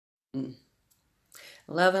Mm.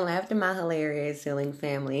 Love and laughter, my hilarious healing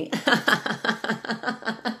family.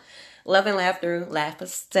 Love and laughter, laugh or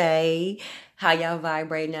stay. How y'all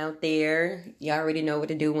vibrating out there? Y'all already know what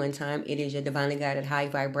to do one time. It is your divinely guided, high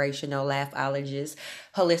vibrational laughologist,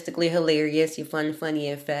 holistically hilarious, your fun, funny,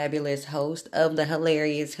 and fabulous host of the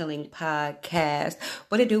Hilarious Healing Podcast.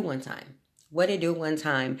 What to do one time? What it do one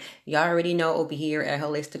time. Y'all already know over here at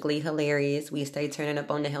Holistically Hilarious, we stay turning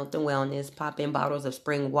up on the health and wellness, popping bottles of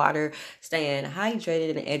spring water, staying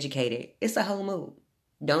hydrated and educated. It's a whole mood.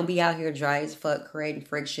 Don't be out here dry as fuck, creating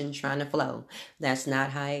friction, trying to flow. That's not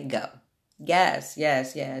how it go. Yes,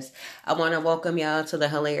 yes, yes. I want to welcome y'all to the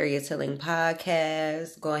Hilarious Healing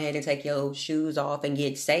Podcast. Go ahead and take your shoes off and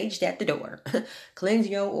get saged at the door. Cleanse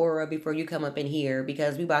your aura before you come up in here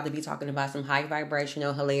because we about to be talking about some high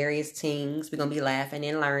vibrational, hilarious things. We're going to be laughing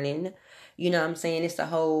and learning. You know what I'm saying? It's the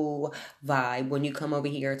whole vibe when you come over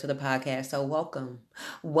here to the podcast. So welcome.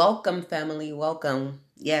 Welcome, family. Welcome.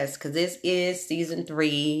 Yes, because this is season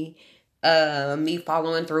 3. Me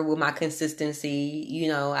following through with my consistency.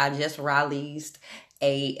 I just released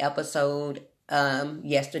a episode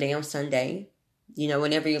yesterday on Sunday.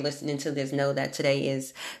 Whenever you're listening to this, know that today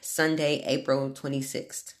is Sunday, April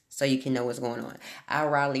 26th. So you can know what's going on. I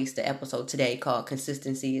released the episode today called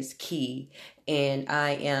Consistency is Key. And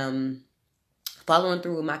I am following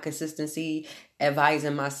through with my consistency,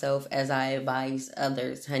 advising myself as I advise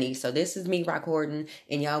others, honey. So this is me recording,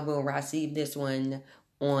 and y'all will receive this one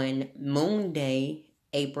on Moon Day,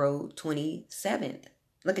 April 27th.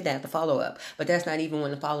 Look at that, the follow-up. But that's not even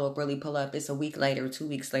when the follow-up really pull up. It's a week later, 2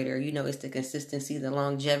 weeks later. It's the consistency, the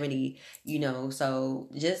longevity, So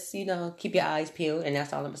just, keep your eyes peeled, and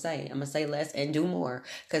that's all I'm going to say. I'm going to say less and do more,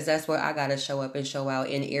 because that's where I got to show up and show out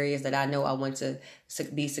in areas that I know I want to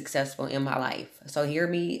be successful in my life. So hear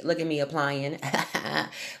me, look at me applying.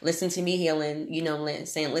 Listen to me healing,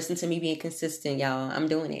 saying listen to me being consistent, y'all. I'm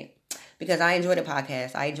doing it. Because I enjoy the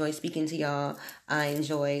podcast. I enjoy speaking to y'all. I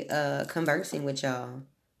enjoy conversing with y'all.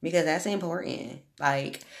 Because that's important.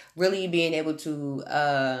 Like, really being able to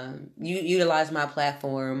utilize my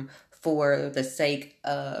platform for the sake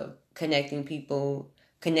of connecting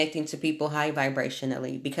to people high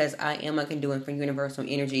vibrationally, because I am a conduit for universal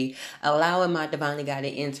energy, allowing my divinely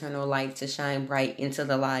guided internal light to shine bright into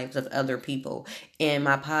the lives of other people. And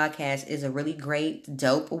my podcast is a really great,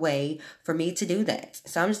 dope way for me to do that.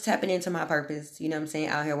 So I'm just tapping into my purpose,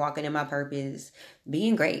 out here walking in my purpose,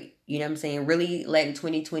 being great, really letting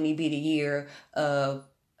 2020 be the year of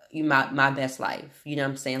my best life,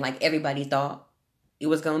 like everybody thought it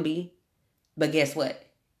was going to be. But guess what?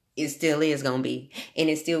 It still is going to be. And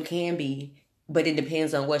it still can be. But it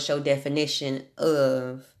depends on what's your definition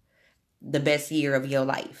of the best year of your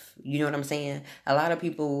life. You know what I'm saying? A lot of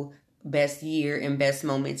people, best year and best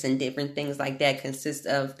moments and different things like that consist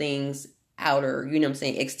of things outer,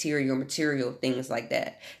 exterior material, things like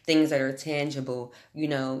that. Things that are tangible,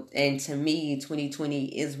 And to me,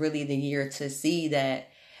 2020 is really the year to see that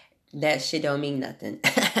shit don't mean nothing.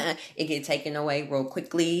 It get taken away real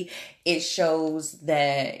quickly. It shows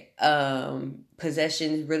that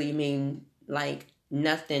possessions really mean like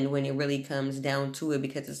nothing when it really comes down to it,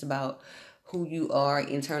 because it's about who you are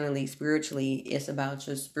internally, spiritually. It's about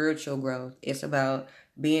your spiritual growth. It's about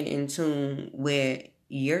being in tune with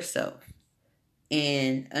yourself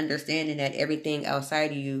and understanding that everything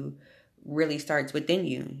outside of you really starts within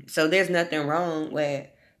you. So there's nothing wrong with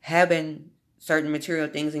having certain material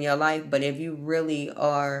things in your life, but if you really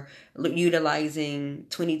are utilizing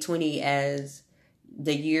 2020 as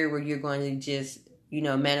the year where you're going to just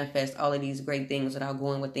manifest all of these great things without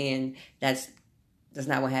going within, that's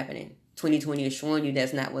not what's happening. 2020 is showing you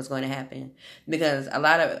that's not what's going to happen, because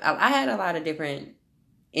I had a lot of different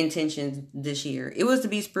intentions this year. It was to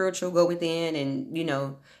be spiritual, go within,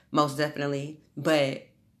 and most definitely, but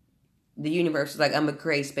the universe is like, I'm gonna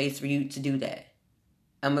create space for you to do that.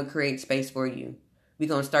 I'm going to create space for you. We're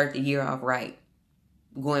going to start the year off right,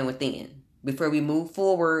 going within. Before we move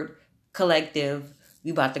forward, collective,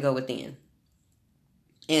 we about to go within.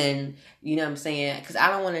 And, you know what I'm saying? Because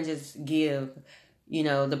I don't want to just give,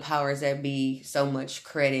 the powers that be so much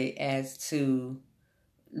credit as to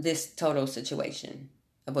this total situation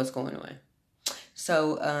of what's going on.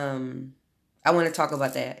 So, I want to talk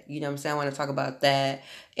about that. I want to talk about that.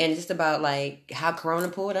 And just about like how Corona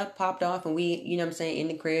popped off, and we, in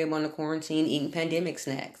the crib on the quarantine eating pandemic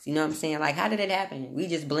snacks. Like, how did it happen? We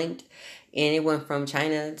just blinked and it went from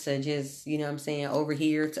China to just, over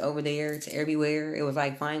here to over there to everywhere. It was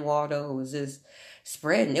like flying Waldo. It was just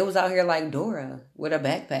spreading. It was out here like Dora with a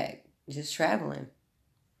backpack, just traveling.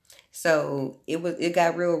 So it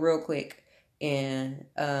got real quick. And,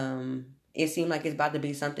 it seemed like it's about to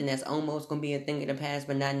be something that's almost going to be a thing of the past,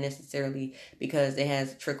 but not necessarily, because it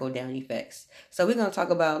has trickle down effects. So we're going to talk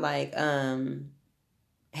about like,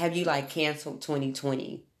 have you like canceled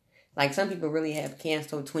 2020? Like some people really have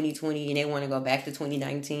canceled 2020 and they want to go back to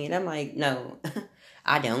 2019. I'm like, no,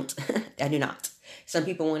 I don't. I do not. Some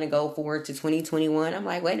people want to go forward to 2021. I'm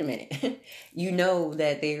like, wait a minute. You know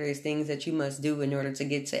that there is things that you must do in order to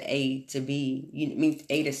get to A to B. You mean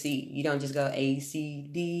A to C. You don't just go A, C,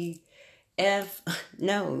 D, F.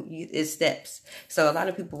 No, it's steps. So a lot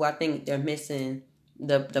of people, I think they're missing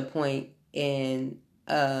the point in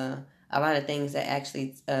a lot of things that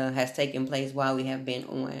actually has taken place while we have been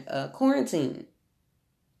on quarantine.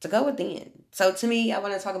 To go within. So to me, I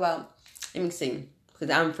want to talk about, let me see, because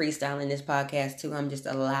I'm freestyling this podcast too. I'm just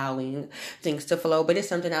allowing things to flow. But it's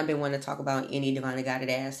something I've been wanting to talk about any divinely guided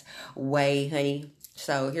ass way, honey.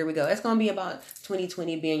 So here we go. It's going to be about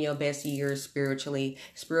 2020 being your best year spiritually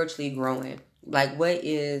growing. Like what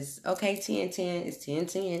is, okay, 10-10, it's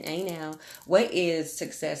 10-10, ain't now. What is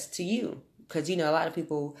success to you? Because, you know, a lot of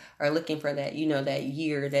people are looking for that, you know, that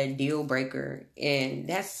year, that deal breaker. And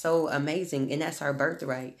that's so amazing. And that's our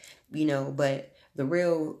birthright, you know. But the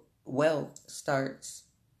real wealth starts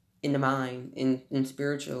in the mind, in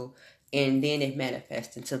spiritual. And then it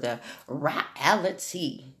manifests into the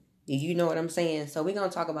reality. You know what I'm saying? So we're going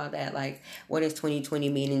to talk about that. Like, what is 2020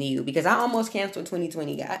 meaning to you? Because I almost canceled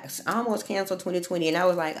 2020, guys. I almost canceled 2020. And I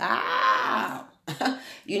was like,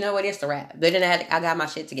 you know what? It's the wrap. But then I got my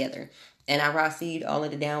shit together. And I received all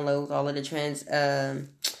of the downloads, all of the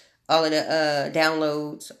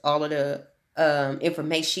downloads, all of the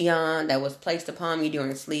information that was placed upon me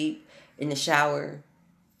during sleep, in the shower,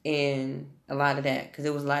 and a lot of that. Because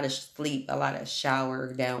there was a lot of sleep, a lot of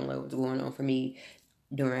shower downloads going on for me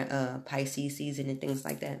during Pisces season and things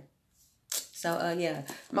like that. So, yeah,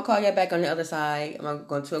 I'm going to call y'all back on the other side. I'm going to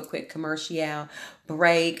go into a quick commercial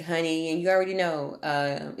break, honey. And you already know,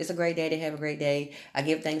 it's a great day to have a great day. I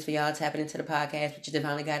give thanks for y'all tapping into the podcast, which is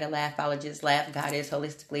Divinely Guided Laughologist. Laugh Goddess,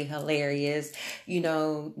 holistically hilarious. You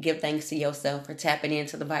know, give thanks to yourself for tapping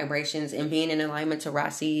into the vibrations and being in alignment to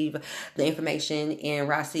receive the information and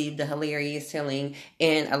receive the hilarious healing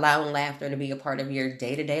and allowing laughter to be a part of your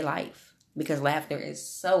day-to-day life. Because laughter is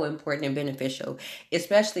so important and beneficial,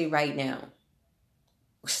 especially right now.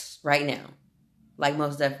 Right now. Like,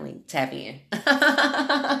 most definitely, tap in.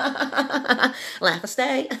 Laugh or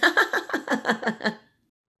stay.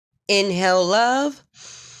 Inhale love.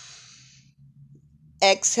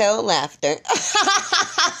 Exhale laughter.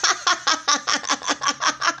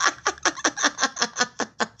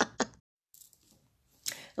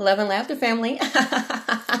 Love and laughter, family.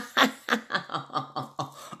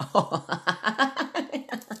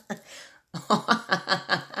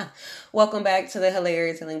 Welcome back to the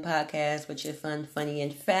Hilarious Healing Podcast with your fun, funny,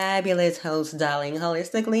 and fabulous host, darling,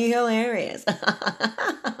 holistically hilarious.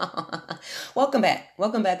 Welcome back.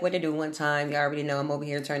 Welcome back. What to do one time. You already know I'm over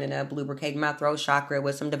here turning up, lubricating my throat chakra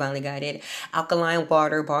with some divinely guided alkaline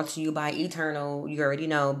water brought to you by Eternal. You already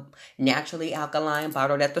know, naturally alkaline,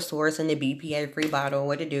 bottled at the source in the BPA-free bottle.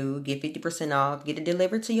 What to do. Get 50% off. Get it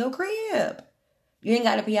delivered to your crib. You ain't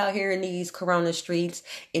got to be out here in these corona streets,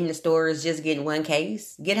 in the stores, just getting one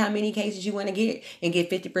case. Get how many cases you want to get and get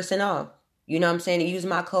 50% off. You know what I'm saying? Use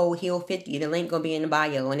my code HEAL50. The link going to be in the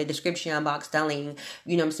bio, in the description box telling,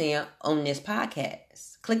 you know what I'm saying, on this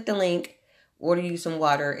podcast. Click the link, order you some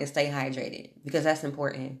water, and stay hydrated. Because that's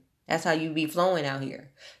important. That's how you be flowing out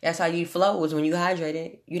here. That's how you flow, is when you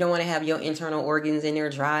hydrated. You don't want to have your internal organs in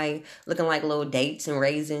there dry, looking like little dates and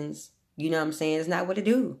raisins. You know what I'm saying? It's not what to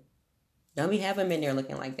do. Don't be having them in there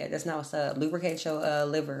looking like that. That's not what's up. Lubricate your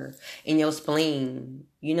liver and your spleen.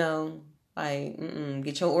 You know, like,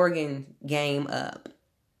 get your organ game up.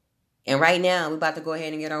 And right now, we're about to go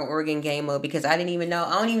ahead and get our organ game up, because I don't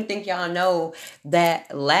even think y'all know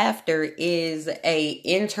that laughter is a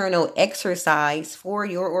internal exercise for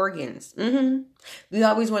your organs. We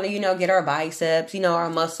always want to, get our biceps, our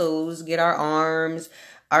muscles, get our arms,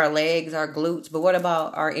 our legs, our glutes. But what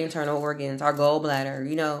about our internal organs, our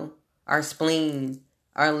gallbladder, our spleen,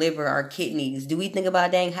 our liver, our kidneys? Do we think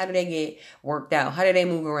about, dang, how do they get worked out? How do they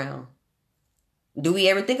move around? Do we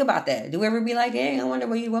ever think about that? Do we ever be like, dang, I wonder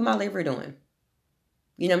what my liver doing?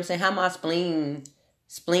 You know what I'm saying? How my spleening,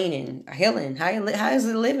 healing? How is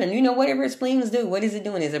it living? Whatever spleens do, what is it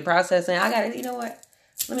doing? Is it processing? I got it. What?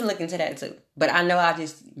 Let me look into that too. But I know I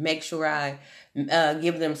just make sure I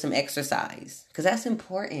give them some exercise, because that's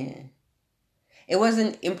important. It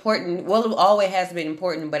wasn't important. Well, it always has been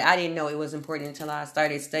important, but I didn't know it was important until I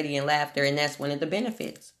started studying laughter, and that's one of the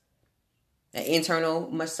benefits. an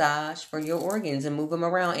internal massage for your organs and move them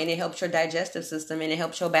around, and it helps your digestive system and it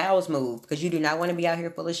helps your bowels move, because you do not want to be out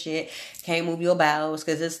here full of shit, can't move your bowels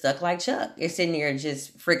because it's stuck like Chuck. It's sitting there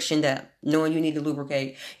just frictioned up, knowing you need to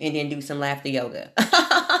lubricate and then do some laughter yoga.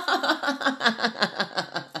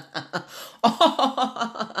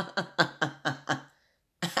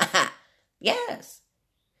 Yes,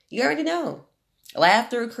 you already know.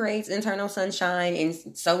 Laughter creates internal sunshine, and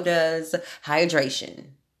so does hydration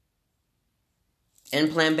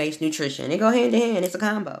and plant-based nutrition. They go hand in hand. It's a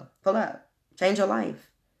combo. Pull up. Change your life.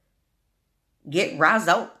 Get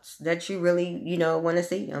results that you really, want to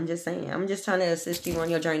see. I'm just saying. I'm just trying to assist you on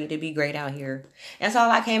your journey to be great out here. That's all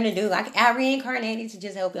I came to do. I reincarnated to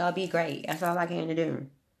just help y'all be great. That's all I came to do.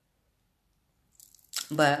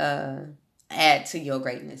 But, add to your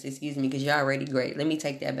greatness. Excuse me, because you're already great. Let me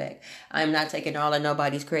take that back. I'm not taking all of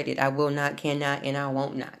nobody's credit. I will not, cannot, and I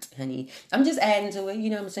won't not, honey. I'm just adding to it. You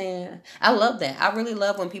know what I'm saying? I love that. I really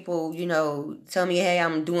love when people, tell me, hey,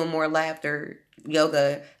 I'm doing more laughter,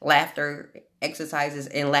 yoga, laughter exercises,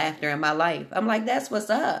 and laughter in my life. I'm like, that's what's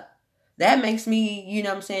up. That makes me,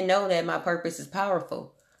 know that my purpose is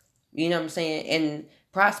powerful. You know what I'm saying? And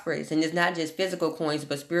prosperous, and it's not just physical coins,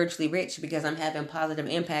 but spiritually rich, because I'm having positive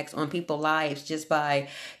impacts on people's lives just by,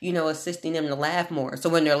 assisting them to laugh more. So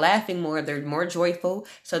when they're laughing more, they're more joyful,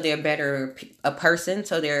 so they're better a person,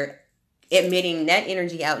 so they're emitting that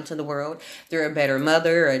energy out into the world. They're a better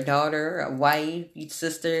mother, a daughter, a wife,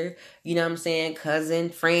 sister, cousin,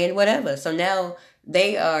 friend, whatever. So now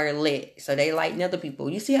they are lit, so they lighten other people.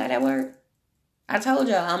 You see how that works? I told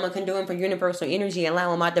y'all I'm a conduit for universal energy,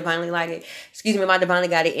 allowing my divinely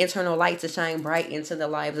guided internal light to shine bright into the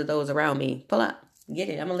lives of those around me. Pull up. Get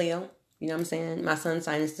it. I'm a Leo. You know what I'm saying? My sun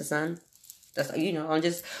sign is the sun. That's, I'm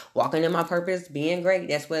just walking in my purpose, being great.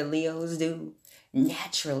 That's what Leos do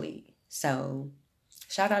naturally. So,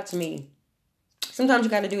 shout out to me. Sometimes you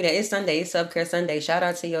got to do that. It's Sunday. It's Self-Care Sunday. Shout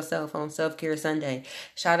out to yourself on Self-Care Sunday.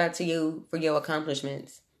 Shout out to you for your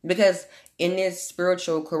accomplishments. Because in this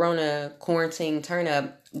spiritual corona quarantine turn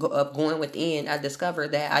up of going within, I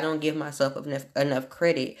discovered that I don't give myself enough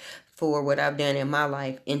credit for what I've done in my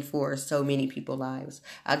life and for so many people's lives.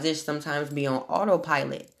 I just sometimes be on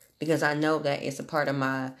autopilot because I know that it's a part of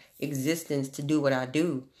my existence to do what I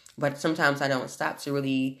do. But sometimes I don't stop to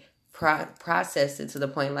really process it to the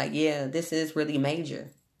point like, yeah, this is really major.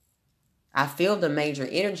 I feel the major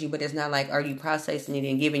energy, but it's not like, are you processing it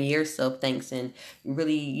and giving yourself thanks and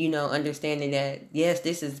really, understanding that, yes,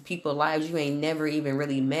 this is people's lives you ain't never even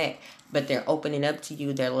really met, but they're opening up to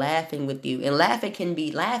you. They're laughing with you. And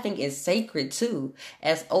laughing is sacred too,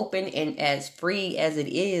 as open and as free as it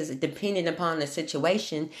is, depending upon the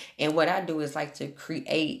situation. And what I do is like to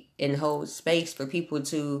create and hold space for people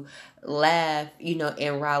to laugh,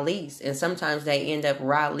 and release. And sometimes they end up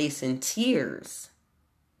releasing tears.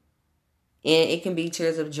 And it can be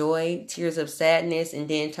tears of joy, tears of sadness, and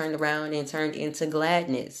then turned around and turned into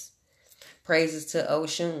gladness. Praises to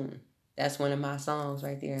Oshun. That's one of my songs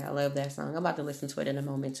right there. I love that song. I'm about to listen to it in a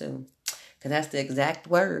moment too. Because that's the exact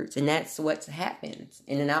words. And that's what happens.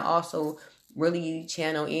 And then I also really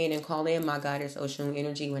channel in and call in my goddess Oshun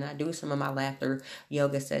energy when I do some of my laughter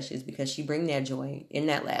yoga sessions. Because she brings that joy in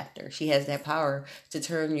that laughter. She has that power to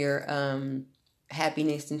turn your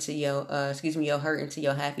happiness into your hurt into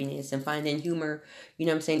your happiness, and finding humor,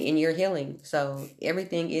 in your healing. So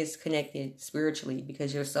everything is connected spiritually,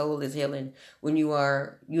 because your soul is healing when you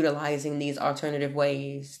are utilizing these alternative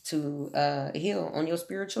ways to heal on your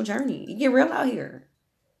spiritual journey. You get real out here.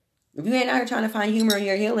 If you ain't out here trying to find humor in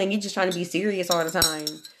your healing, you're just trying to be serious all the time.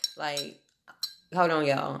 Like, hold on,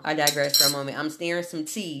 y'all. I digress for a moment. I'm stirring some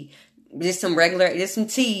tea. Just some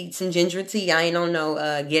tea, some ginger tea. I ain't on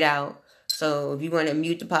no Get Out. So if you want to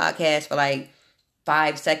mute the podcast for like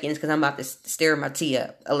 5 seconds, because I'm about to stir my tea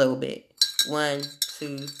up a little bit. 1,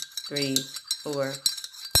 2, 3, 4,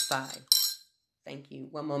 5. Thank you.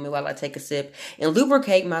 One moment while I take a sip and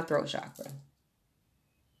lubricate my throat chakra.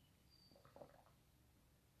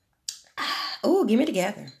 Oh, give me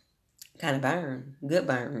together. Kind of burn. Good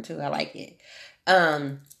burn too. I like it.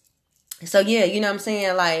 So yeah, you know what I'm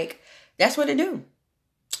saying? Like, that's what it do.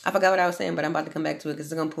 I forgot what I was saying, but I'm about to come back to it because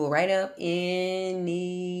it's going to pull right up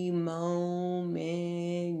any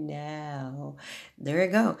moment now. There you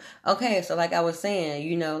go. Okay, so like I was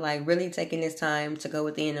saying, like really taking this time to go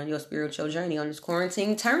within on your spiritual journey on this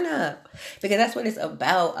quarantine turn up. Because that's what it's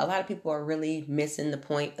about. A lot of people are really missing the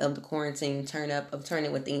point of the quarantine turn up, of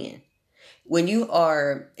turning within. When you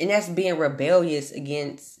are, and that's being rebellious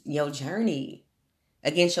against your journey,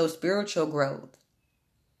 against your spiritual growth.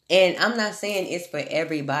 And I'm not saying it's for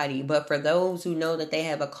everybody, but for those who know that they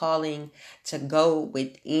have a calling to go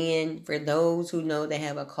within, for those who know they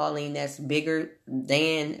have a calling that's bigger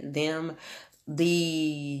than them,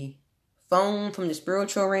 the phone from the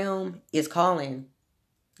spiritual realm is calling.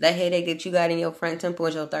 That headache that you got in your front temple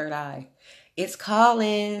is your third eye. It's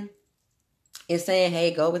calling. It's saying,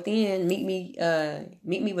 hey, go within. Meet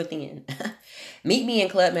me within. Meet me in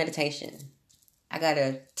club meditation. I got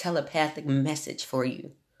a telepathic message for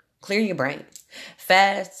you. Clear your brain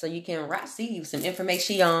fast so you can receive some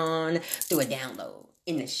information through a download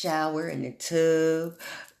in the shower, in the tub,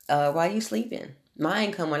 while you sleeping.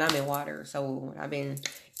 Mine come when I'm in water. So I've been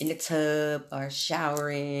in the tub or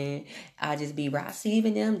showering. I just be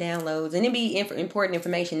receiving them downloads, and it be important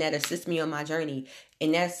information that assists me on my journey.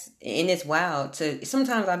 And it's wild to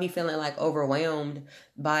sometimes I be feeling like overwhelmed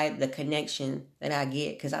by the connection that I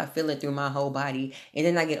get because I feel it through my whole body, and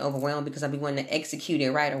then I get overwhelmed because I be wanting to execute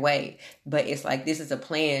it right away. But it's like this is a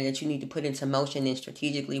plan that you need to put into motion and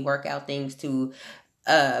strategically work out things to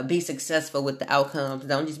be successful with the outcomes.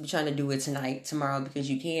 Don't just be trying to do it tonight, tomorrow because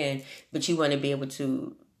you can, but you want to be able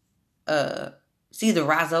to see the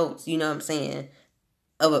results, you know what I'm saying,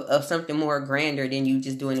 of something more grander than you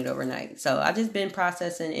just doing it overnight. So I just been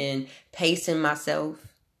processing and pacing myself,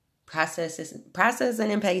 processing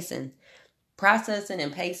and pacing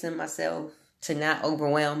myself to not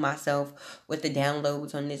overwhelm myself with the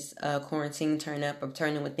downloads on this quarantine turn up of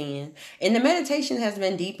turning within. And the meditation has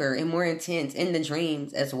been deeper and more intense in the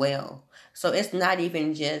dreams as well. So it's not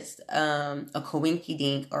even just a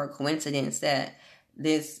coinky-dink or a coincidence that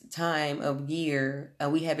this time of year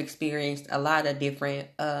we have experienced a lot of different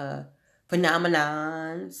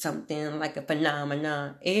phenomenon, something like a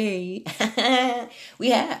phenomenon. Hey,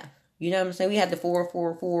 we have, you know what I'm saying? We had the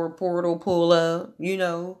 444 portal pull up, you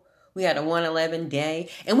know. We had a 111 day,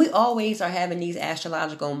 and we always are having these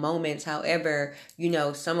astrological moments. However, you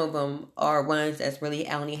know, some of them are ones that's really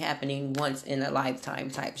only happening once in a lifetime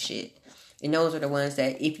type shit. And those are the ones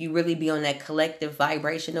that if you really be on that collective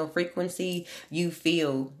vibrational frequency, you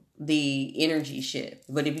feel the energy shift.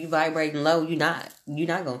 But if you vibrating low, you're not going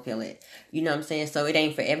to feel it. You know what I'm saying? So it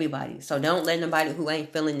ain't for everybody. So don't let nobody who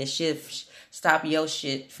ain't feeling the shift stop your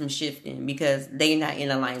shit from shifting because they not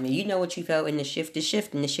in alignment. You know what you felt, and the shift is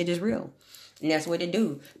shifting. The shit is real. And that's what it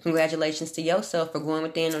do. Congratulations to yourself for going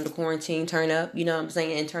within on the quarantine turn up, you know what I'm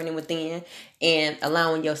saying, and turning within and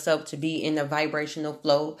allowing yourself to be in the vibrational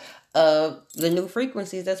flow of the new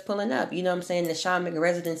frequencies that's pulling up. You know what I'm saying? The shamanic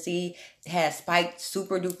residency has spiked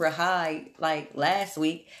super duper high like last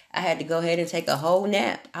week. I had to go ahead and take a whole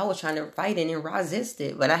nap. I was trying to fight it and resist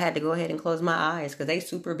it, but I had to go ahead and close my eyes because they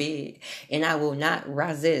super big and I will not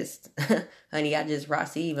resist. Honey, I just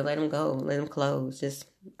receive and let them go. Let them close. Just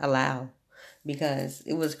allow. Because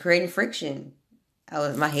it was creating friction.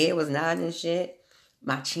 My head was nodding and shit.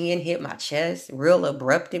 My chin hit my chest real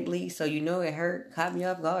abruptly, so you know it hurt. Caught me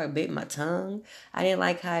off guard, bit my tongue. I didn't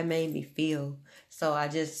like how it made me feel, so I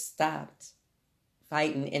just stopped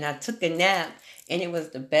fighting and I took a nap, and it was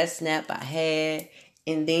the best nap I had.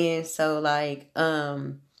 And then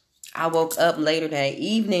I woke up later that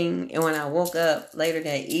evening, and when I woke up later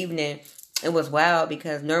that evening, it was wild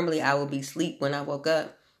because normally I would be asleep when I woke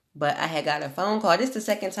up. But I had got a phone call. This is the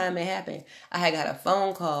second time it happened. I had got a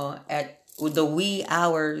phone call at the wee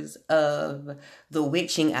hours of the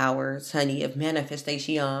witching hours, honey, of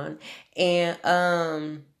manifestation. And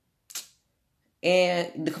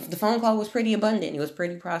the phone call was pretty abundant. It was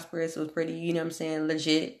pretty prosperous. It was pretty, you know what I'm saying,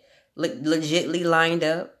 legitly lined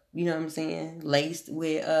up. You know what I'm saying? Laced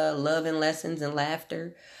with love and lessons and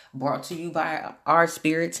laughter. Brought to you by our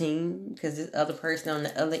spirit team. Because this other person on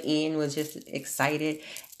the other end was just excited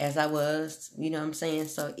as I was. You know what I'm saying?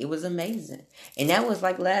 So it was amazing. And that was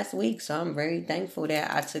like last week. So I'm very thankful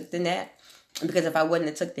that I took the nap. Because if I wouldn't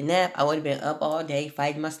have took the nap, I would have been up all day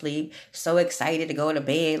fighting my sleep. So excited to go to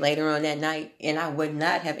bed later on that night. And I would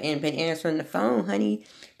not have been answering the phone, honey.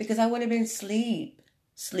 Because I would have been asleep.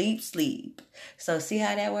 Sleep. So see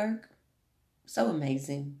how that work? So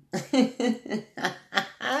amazing.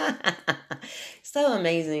 So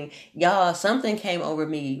amazing. Y'all, something came over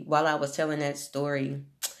me while I was telling that story.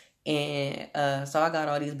 And so I got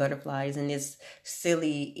all these butterflies and this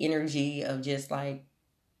silly energy of just like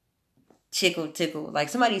tickle. Like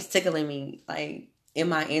somebody's tickling me like in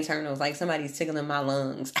my internals. Like somebody's tickling my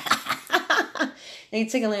lungs. They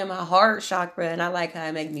tickling my heart chakra, and I like how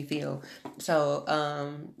it makes me feel. So,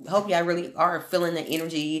 hope y'all really are feeling the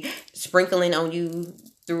energy sprinkling on you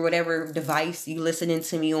through whatever device you listening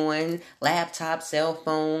to me on, laptop, cell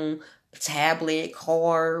phone, tablet,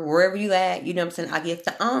 car, wherever you at, you know what I'm saying? I give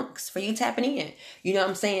the unks for you tapping in. You know what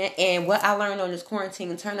I'm saying? And what I learned on this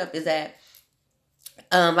quarantine turn up is that,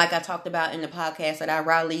 like I talked about in the podcast that I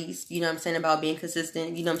released, you know what I'm saying, about being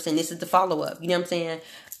consistent, you know what I'm saying? This is the follow up, you know what I'm saying?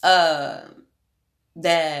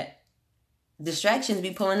 That distractions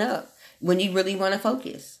be pulling up when you really want to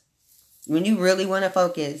focus. When you really want to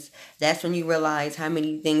focus, that's when you realize how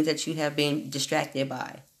many things that you have been distracted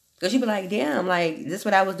by. Because you be like, damn, like, this is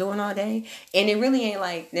what I was doing all day. And it really ain't,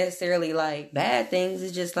 like, necessarily, like, bad things.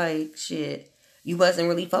 It's just, like, shit, you wasn't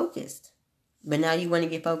really focused. But now you want to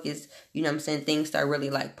get focused. You know what I'm saying? Things start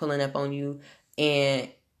really, like, pulling up on you. And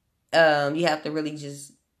you have to really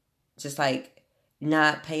just, like,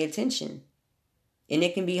 not pay attention. And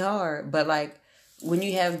it can be hard. But, like, when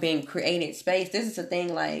you have been created space, this is the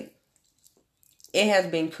thing, like, it has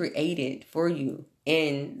been created for you.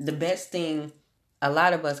 And the best thing a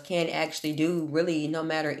lot of us can actually do, really, no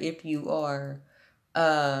matter if you are,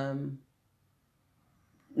 no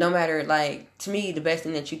matter, like, to me, the best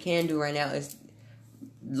thing that you can do right now is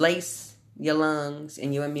lace your lungs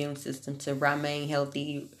and your immune system to remain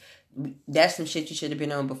healthy. That's some shit you should have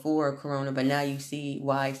been on before Corona, but now you see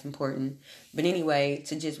why it's important. But anyway,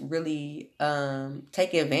 to just really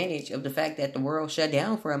take advantage of the fact that the world shut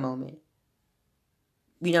down for a moment.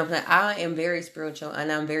 You know, I am very spiritual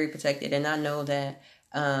and I'm very protected, and I know that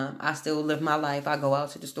I still live my life. I go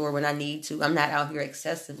out to the store when I need to. I'm not out here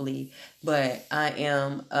excessively, but I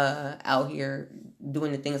am out here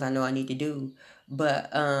doing the things I know I need to do.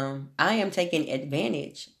 But I am taking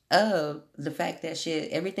advantage of the fact that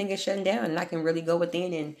everything is shutting down, and I can really go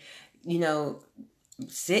within and, you know,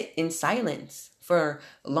 sit in silence for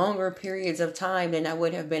longer periods of time than I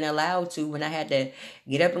would have been allowed to when I had to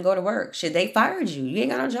get up and go to work. Shit, they fired you. You ain't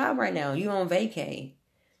got no job right now. You on vacay.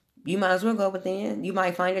 You might as well go within. You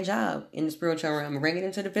might find a job in the spiritual realm. Bring it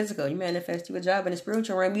into the physical. You manifest you a job in the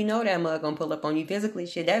spiritual realm. You know that mug gonna pull up on you physically.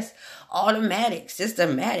 Shit, that's automatic,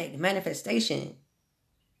 systematic manifestation.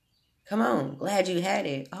 Come on, glad you had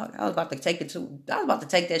it. I was about to take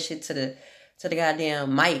that shit to the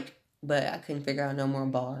goddamn mic, but I couldn't figure out no more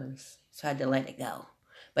bars. So I had to let it go.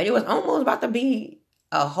 But it was almost about to be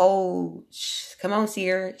a whole... Come on,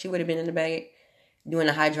 Sierra. She would have been in the bag doing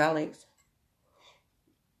the hydraulics.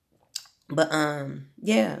 But,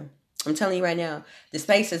 yeah. I'm telling you right now, the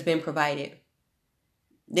space has been provided.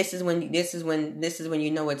 This is when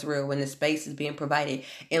you know it's real, when the space is being provided.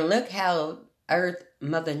 And look how Earth,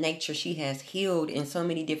 Mother Nature, she has healed in so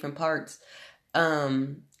many different parts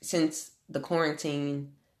since the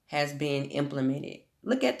quarantine has been implemented.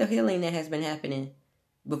 Look at the healing that has been happening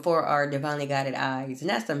before our divinely guided eyes. And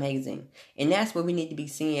that's amazing. And that's what we need to be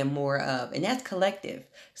seeing more of. And that's collective.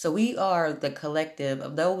 So we are the collective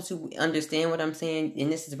of those who understand what I'm saying.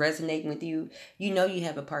 And this is resonating with you. You know you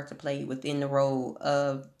have a part to play within the role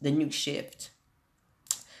of the new shift.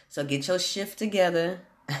 So get your shift together.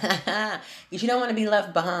 Because you don't want to be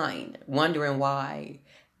left behind wondering why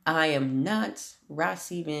I am not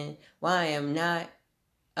receiving, why I am not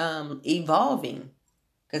evolving.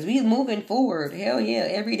 Because we moving forward. Hell yeah.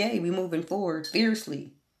 Every day we moving forward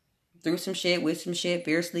fiercely. Through some shit, with some shit,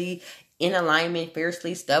 fiercely in alignment,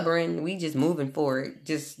 fiercely stubborn. We just moving forward.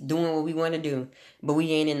 Just doing what we want to do. But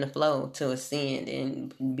we ain't in the flow to ascend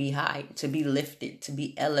and be high. To be lifted. To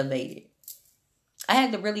be elevated. I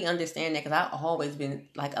had to really understand that because I've always been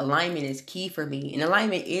like, alignment is key for me. And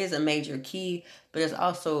alignment is a major key. But it's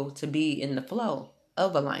also to be in the flow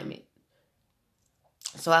of alignment.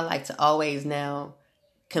 So I like to always now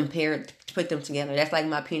compare, put them together. That's like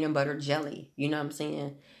my peanut butter jelly. You know what I'm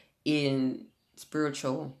saying? In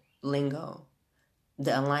spiritual lingo.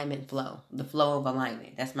 The alignment flow. The flow of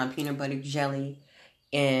alignment. That's my peanut butter jelly.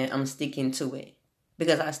 And I'm sticking to it.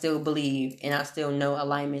 Because I still believe and I still know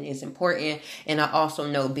alignment is important. And I also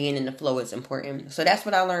know being in the flow is important. So that's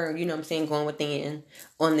what I learned, you know what I'm saying, going within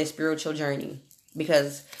on this spiritual journey.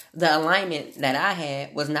 Because the alignment that I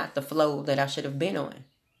had was not the flow that I should have been on.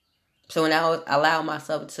 So when I allowed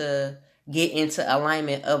myself to get into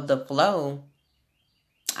alignment of the flow,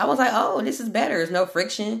 I was like, oh, this is better. There's no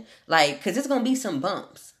friction. Like, because there's going to be some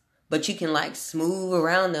bumps. But you can, like, smooth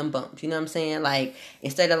around them bumps. You know what I'm saying? Like,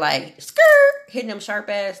 instead of, like, hitting them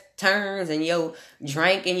sharp-ass turns and your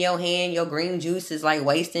drink in your hand, your green juice is, like,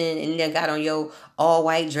 wasting, and then got on your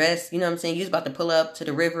all-white dress. You know what I'm saying? You was about to pull up to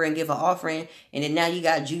the river and give an offering, and then now you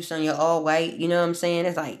got juice on your all-white. You know what I'm saying?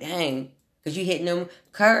 It's like, dang. Because you hitting them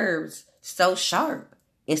curves so sharp.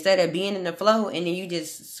 Instead of being in the flow and then you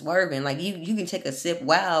just swerving. Like you can take a sip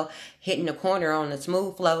while hitting the corner on the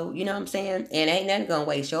smooth flow, you know what I'm saying? And ain't nothing gonna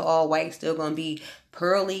waste. Your all white still gonna be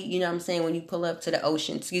pearly, you know what I'm saying, when you pull up to the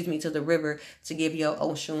ocean, to the river to give your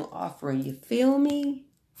ocean offering. You feel me?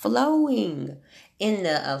 Flowing in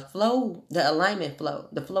the flow, the alignment flow,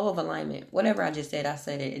 the flow of alignment. Whatever I just said, I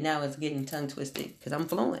said it, and now it's getting tongue twisted because I'm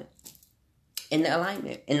flowing in the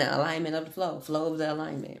alignment of the flow of the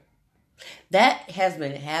alignment. That has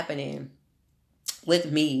been happening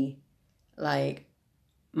with me. Like,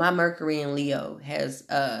 my Mercury in Leo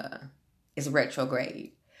is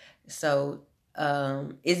retrograde. So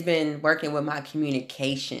it's been working with my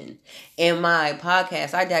communication. In my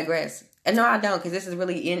podcast, I digress. And no, I don't, because this is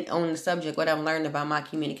really on the subject, what I've learned about my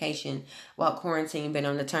communication while quarantine been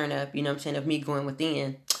on the turn up, you know what I'm saying, of me going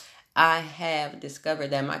within. I have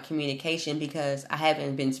discovered that my communication, because I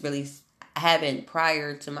haven't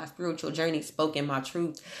prior to my spiritual journey spoken my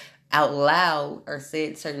truth out loud or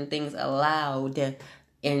said certain things aloud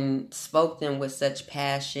and spoke them with such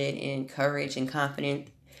passion and courage and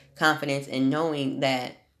confidence, and knowing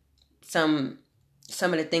that some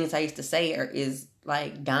of the things I used to say is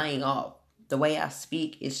like dying off. The way I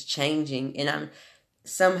speak is changing, and I'm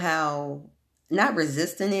somehow not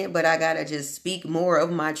resisting it, but I gotta just speak more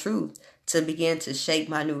of my truth to begin to shape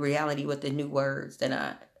my new reality with the new words that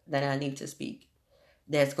I need to speak.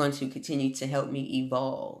 That's going to continue to help me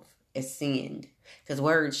evolve, ascend. Because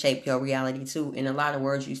words shape your reality too. And a lot of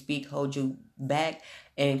words you speak hold you back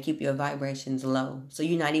and keep your vibrations low. So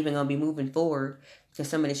you're not even going to be moving forward because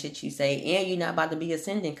some of the shit you say. And you're not about to be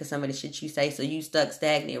ascending because some of the shit you say. So you stuck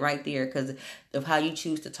stagnant right there because of how you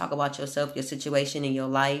choose to talk about yourself, your situation, and your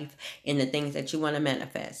life, and the things that you want to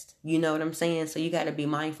manifest. You know what I'm saying? So you got to be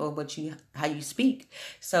mindful of how you speak.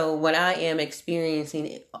 So what I am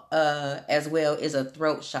experiencing as well is a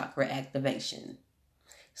throat chakra activation.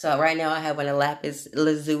 So right now I have a lapis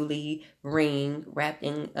lazuli ring wrapped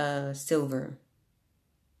in silver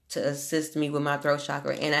to assist me with my throat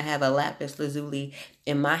chakra. And I have a lapis lazuli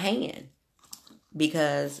in my hand.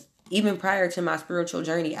 Because even prior to my spiritual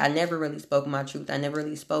journey, I never really spoke my truth. I never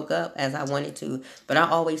really spoke up as I wanted to. But I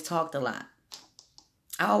always talked a lot.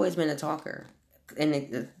 I always been a talker.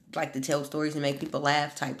 And like to tell stories and make people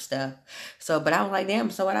laugh type stuff. So, but I was like, damn,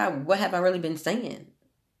 so what have I really been saying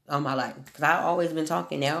all my life? Because I've always been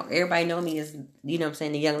talking. Now everybody know me as, you know what I'm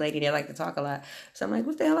saying, the young lady that like to talk a lot. So I'm like,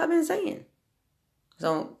 what the hell I've been saying?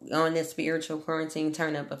 So on this spiritual quarantine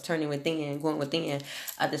turn up of turning within, going within,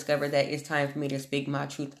 I discovered that it's time for me to speak my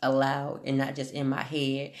truth aloud and not just in my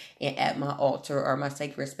head and at my altar or my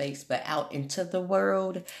sacred space, but out into the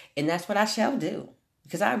world. And that's what I shall do.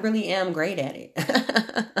 Because I really am great at it.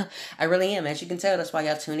 I really am. As you can tell, that's why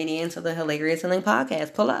y'all tuning in to the Hilarious Healing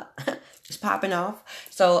Podcast. Pull up. It's popping off.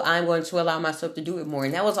 So I'm going to allow myself to do it more.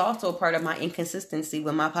 And that was also a part of my inconsistency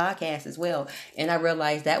with my podcast as well. And I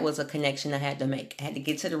realized that was a connection I had to make. I had to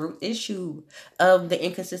get to the root issue of the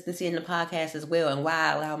inconsistency in the podcast as well, and why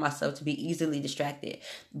I allow myself to be easily distracted.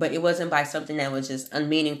 But it wasn't by something that was just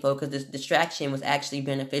unmeaningful, because this distraction was actually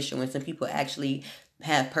beneficial, and some people actually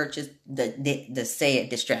have purchased the said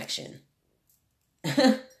distraction.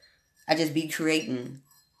 I just be creating.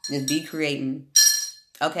 Just be creating.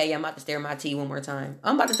 Okay, yeah, I'm about to stir my tea one more time.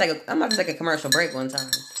 I'm about to take a commercial break one time.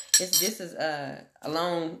 This is a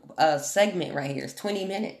long segment right here. It's 20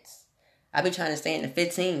 minutes. I be trying to stay in the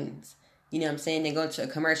 15s. You know what I'm saying? Then go to a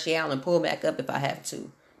commercial and pull back up if I have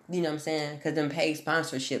to. You know what I'm saying? Because them paid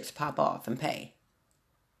sponsorships pop off and pay.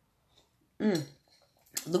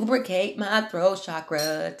 Lubricate my throat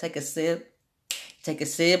chakra. Take a sip. Take a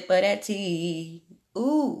sip of that tea.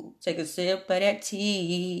 Ooh, take a sip of that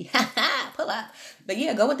tea. Pull up. But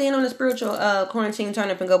yeah, go within on the spiritual quarantine turn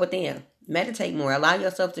up and go within. Meditate more. Allow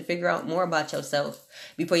yourself to figure out more about yourself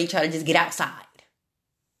before you try to just get outside.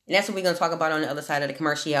 And that's what we're going to talk about on the other side of the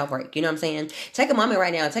commercial break. You know what I'm saying? Take a moment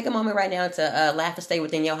right now. Take a moment right now to laugh and stay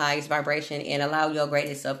within your highest vibration and allow your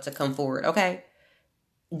greatest self to come forward. Okay?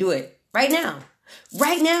 Do it. Right now.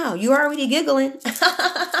 Right now. You're already giggling.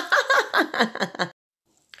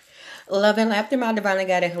 Love and laughter, my divinely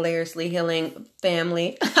guided, hilariously healing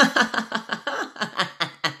family.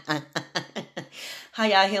 How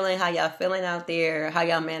y'all healing? How y'all feeling out there? How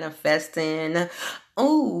y'all manifesting?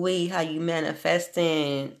 Oh, how you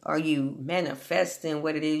manifesting? Are you manifesting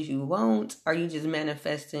what it is you want? Are you just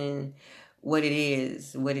manifesting what it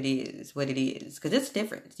is? Because it's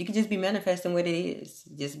different. You can just be manifesting what it is.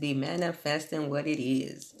 Just be manifesting what it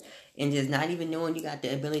is. And just not even knowing you got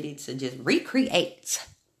the ability to just recreate.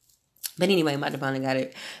 But anyway, my Divinely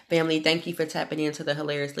Guided family, thank you for tapping into the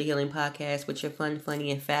Hilariously Healing Podcast with your fun,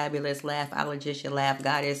 funny, and fabulous laughologist, your laugh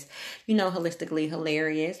goddess, holistically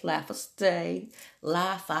hilarious. Laugh or stay.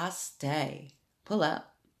 Laugh or stay. Pull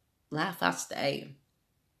up. Laugh or stay.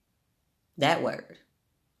 That word.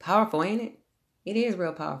 Powerful, ain't it? It is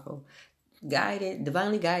real powerful. Guided,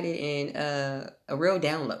 divinely guided, and a real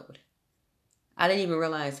download. I didn't even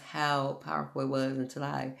realize how powerful it was until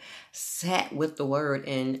I sat with the word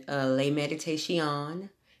in lay meditation.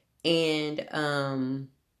 And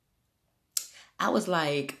I was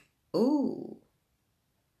like, ooh,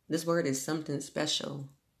 this word is something special.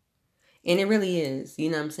 And it really is, you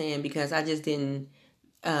know what I'm saying? Because I just didn't,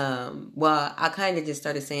 I kind of just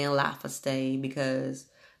started saying laugh or stay because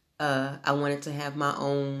I wanted to have my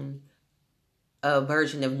own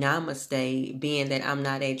version of namaste, being that I'm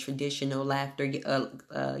not a traditional laughter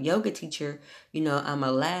yoga teacher. I'm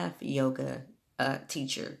a laugh yoga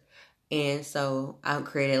teacher. And so I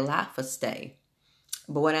created laugh or stay.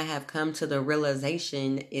 But what I have come to the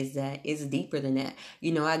realization is that it's deeper than that.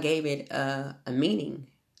 I gave it a meaning.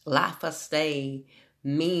 Laugh or stay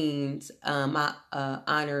means I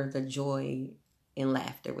honor the joy and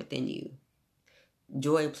laughter within you.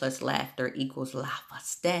 Joy plus laughter equals laugh or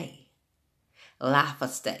stay. Laugh or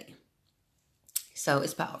stay. So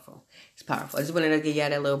it's powerful. It's powerful. I just wanted to give y'all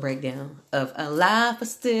that little breakdown of a laugh or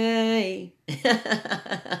stay.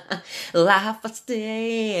 Laugh or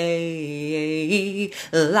stay.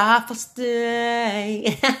 Laugh or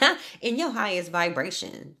stay. In your highest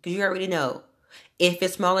vibration. Because you already know. If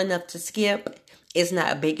it's small enough to skip, it's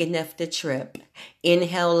not big enough to trip.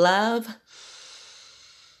 Inhale love.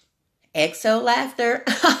 Exhale laughter.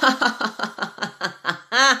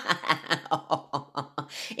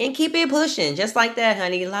 And keep it pushing. Just like that,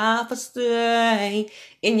 honey. Laugh or stay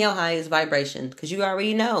in your highest vibration. Because you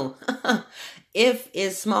already know. If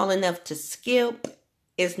it's small enough to skip,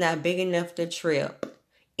 it's not big enough to trip.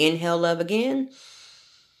 Inhale love again.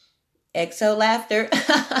 Exhale laughter.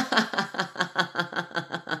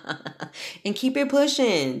 And keep it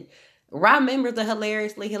pushing. Remember the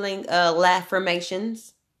hilariously healing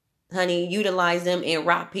laugh-formations. Honey, utilize them and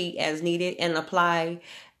repeat as needed and apply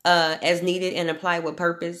with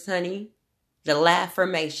purpose, honey. The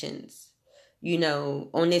laugh-formations.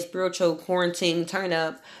 On this spiritual quarantine turn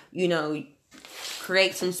up,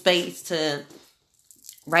 create some space to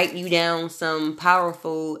write you down some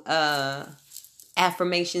powerful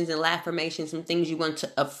affirmations and laugh-formations, some things you want to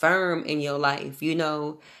affirm in your life.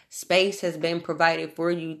 Space has been provided for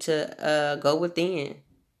you to go within.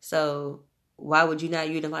 So why would you not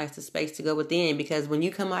utilize the space to go within? Because when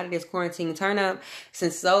you come out of this quarantine turn up,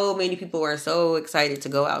 since so many people are so excited to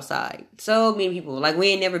go outside, so many people, like we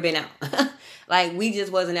ain't never been out. Like we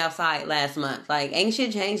just wasn't outside last month. Like ain't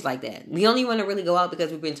shit changed like that. We only want to really go out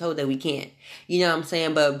because we've been told that we can't. You know what I'm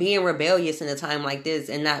saying? But being rebellious in a time like this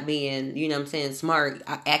and not being, smart,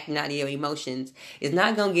 acting out of your emotions is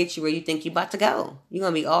not going to get you where you think you about to go. You're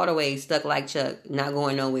going to be all the way stuck like Chuck, not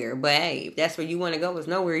going nowhere. But hey, if that's where you want to go, it's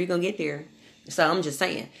nowhere. You're going to get there. So I'm just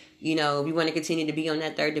saying, if you want to continue to be on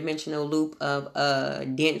that third dimensional loop of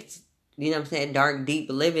dense, dark,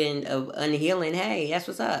 deep living of unhealing, hey, that's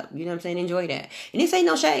what's up. Enjoy that. And this ain't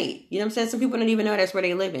no shade. Some people don't even know that's where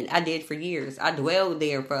they living. I did for years. I dwelled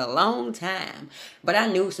there for a long time. But I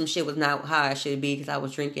knew some shit was not how I should be because I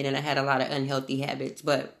was drinking and I had a lot of unhealthy habits.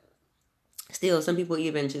 But still, some people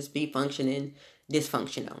even just be functioning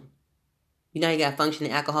dysfunctional. You got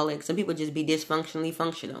functioning alcoholics. Some people just be dysfunctionally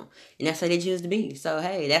functional. And that's how they choose to be. So,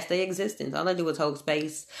 hey, that's their existence. All I do is hold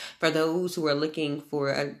space for those who are looking for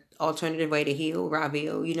an alternative way to heal,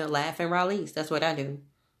 reveal, laugh and release. That's what I do.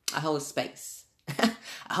 I hold space. I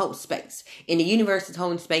hold space. And the universe is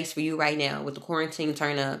holding space for you right now with the quarantine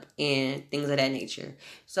turn up and things of that nature.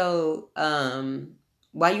 So,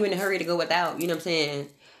 while you in a hurry to go without,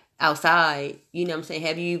 outside,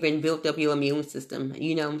 have you even built up your immune system,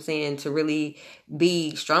 to really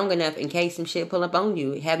be strong enough in case some shit pull up on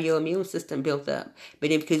you, have your immune system built up.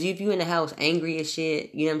 But because if you in the house angry as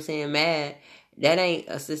shit, mad, that ain't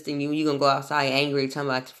assisting you. You gonna go outside angry, talking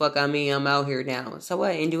about, fuck I mean, I'm out here now. So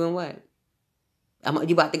what? And doing what?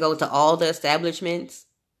 You about to go to all the establishments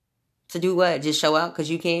to do what? Just show out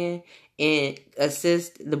because you can and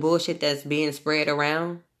assist the bullshit that's being spread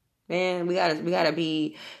around? Man, we gotta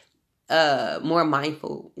be more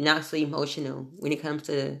mindful, not so emotional when it comes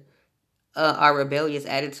to our rebellious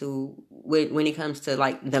attitude when it comes to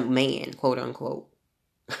like the man, quote unquote.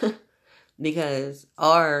 Because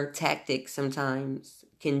our tactics sometimes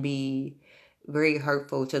can be very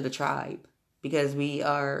hurtful to the tribe because we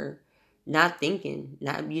are not thinking,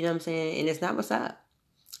 and it's not what's up.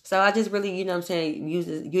 So I just really, you know what I'm saying,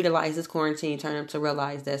 utilize this quarantine term to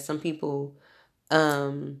realize that some people,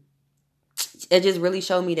 um, it just really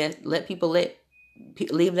showed me that let people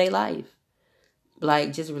live their life.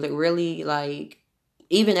 Like, just really, like,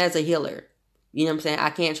 even as a healer, you know what I'm saying?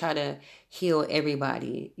 I can't try to heal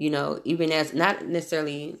everybody, you know, even as not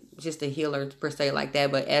necessarily just a healer per se like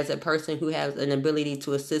that, but as a person who has an ability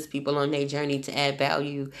to assist people on their journey to add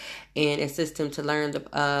value and assist them to learn the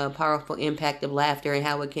powerful impact of laughter and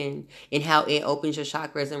how it opens your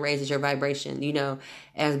chakras and raises your vibration, you know,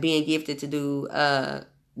 as being gifted to do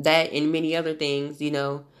that and many other things, you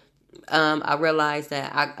know. I realized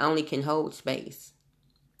that I only can hold space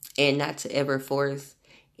and not to ever force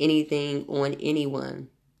anything on anyone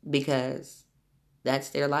because that's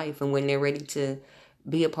their life. And when they're ready to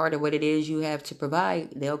be a part of what it is you have to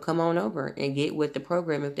provide, they'll come on over and get with the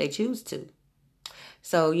program if they choose to.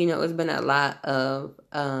 So, you know, it's been a lot of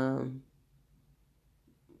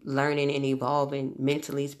learning and evolving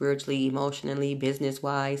mentally, spiritually, emotionally, business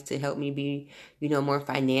wise to help me be, you know, more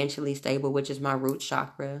financially stable, which is my root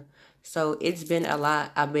chakra. So it's been a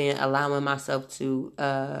lot. I've been allowing myself to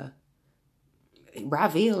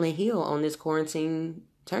reveal and heal on this quarantine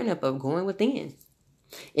turn up of going within.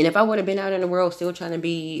 And if I would have been out in the world still trying to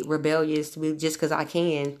be rebellious just because I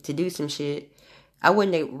can to do some shit, I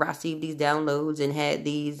wouldn't have received these downloads and had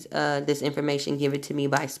this information given to me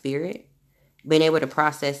by spirit. Been able to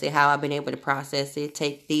process it, how I've been able to process it,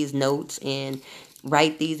 take these notes and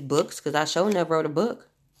write these books, because I sure enough wrote a book.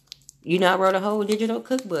 You know, I wrote a whole digital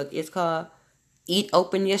cookbook. It's called Eat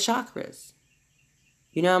Open Your Chakras.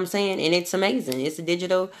 You know what I'm saying? And it's amazing. It's a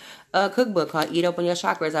digital cookbook called Eat Open Your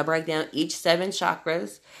Chakras. I break down each 7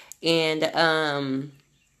 chakras. And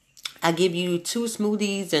I give you 2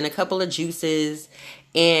 smoothies and a couple of juices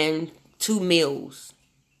and 2 meals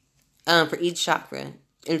for each chakra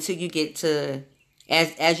until you get to,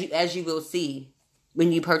 as you will see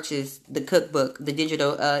when you purchase the cookbook, the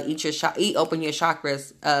digital Eat Open Your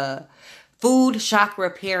Chakras food chakra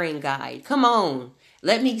pairing guide. Come on.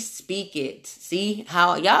 Let me speak it. See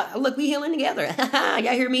how y'all look, we healing together. Y'all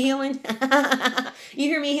hear me healing? You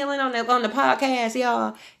hear me healing on the podcast,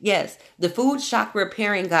 y'all? Yes. The food chakra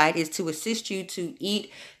pairing guide is to assist you to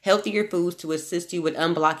eat healthier foods to assist you with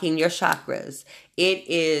unblocking your chakras. It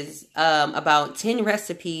is about 10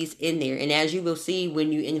 recipes in there. And as you will see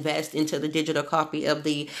when you invest into the digital copy of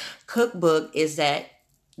the cookbook, is that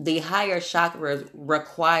the higher chakras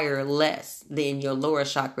require less than your lower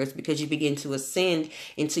chakras because you begin to ascend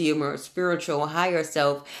into your more spiritual higher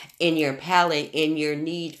self, and your palate and your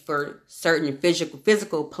need for certain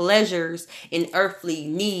physical pleasures and earthly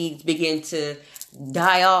needs begin to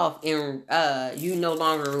die off, and you no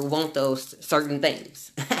longer want those certain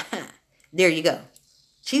things. There you go.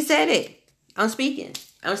 She said it. I'm speaking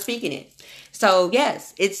it. So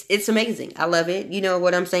yes, it's amazing. I love it. You know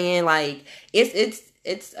what I'm saying? Like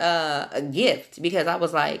it's a gift, because I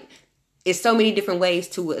was like, it's so many different ways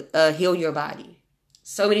to heal your body.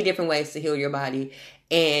 So many different ways to heal your body.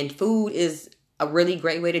 And food is a really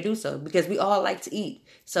great way to do so, because we all like to eat.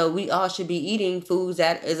 So we all should be eating foods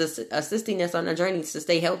that is assisting us on our journey to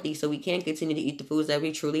stay healthy, so we can continue to eat the foods that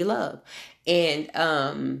we truly love. And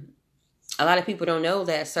a lot of people don't know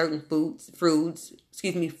that certain fruits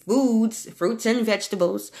and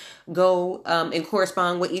vegetables go and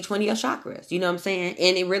correspond with each one of your chakras. You know what I'm saying?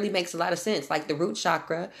 And it really makes a lot of sense. Like the root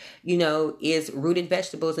chakra, you know, is rooted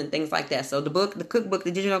vegetables and things like that. So the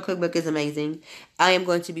digital cookbook is amazing. I am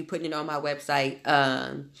going to be putting it on my website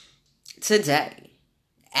today.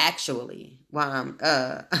 Actually, while I'm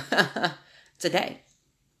today.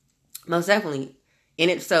 Most definitely. And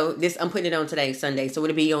I'm putting it on today, Sunday. So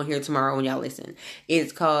it'll be on here tomorrow when y'all listen.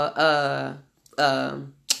 It's called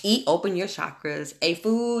Eat Open Your Chakras,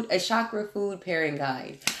 a chakra food pairing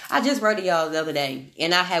guide. I just wrote it y'all the other day,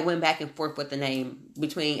 and I had went back and forth with the name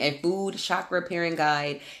between a food chakra pairing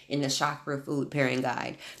guide and the chakra food pairing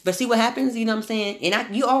guide. But see what happens, you know what I'm saying?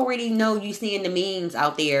 And you already know, you seeing the memes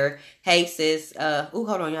out there. Hey sis, hold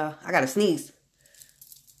on y'all. I gotta sneeze.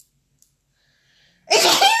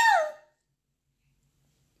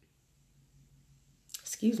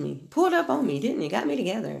 Excuse me, pulled up on me, didn't it? Got me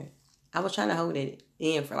together. I was trying to hold it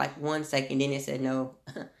in for like 1 second, then it said, no,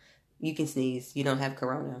 you can sneeze. You don't have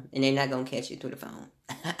corona, and they're not going to catch you through the phone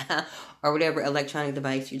or whatever electronic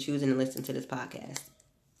device you're choosing to listen to this podcast.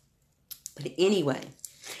 But anyway,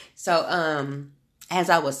 so as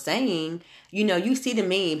I was saying, you see the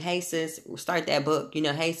meme, hey sis, start that book.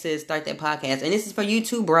 Hey sis, start that podcast. And this is for you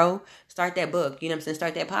too, bro. Start that book. You know what I'm saying?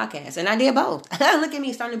 Start that podcast. And I did both. Look at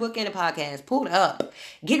me starting a book and a podcast. Pulled up.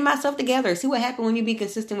 Getting myself together. See what happened when you be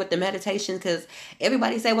consistent with the meditation. Because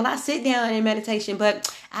everybody say, well, I sit down in meditation,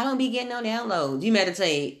 but I don't be getting no downloads. You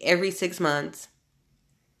meditate every 6 months.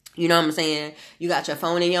 You know what I'm saying? You got your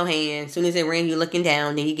phone in your hand. As soon as it rings, you're looking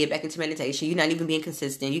down. Then you get back into meditation. You're not even being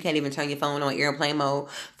consistent. You can't even turn your phone on airplane mode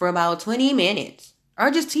for about 20 minutes.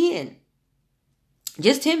 Or just 10.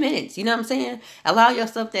 Just 10 minutes. You know what I'm saying? Allow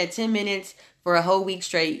yourself that 10 minutes for a whole week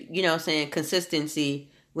straight. You know what I'm saying?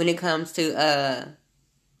 Consistency when it comes to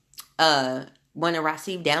want to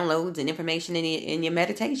receive downloads and information in your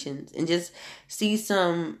meditations, and just see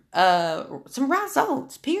some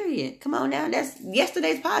results, period. Come on now. That's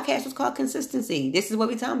yesterday's podcast was called consistency. This is what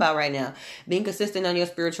we're talking about right now. Being consistent on your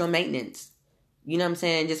spiritual maintenance. You know what I'm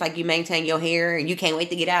saying? Just like you maintain your hair, and you can't wait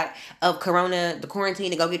to get out of the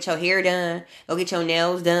quarantine, to go get your hair done, go get your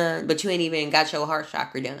nails done, but you ain't even got your heart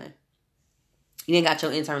chakra done. You ain't got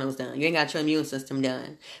your internals done. You ain't got your immune system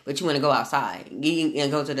done, but you want to go outside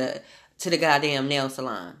and go to the goddamn nail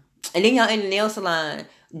salon. And then y'all in the nail salon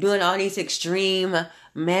doing all these extreme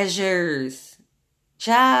measures.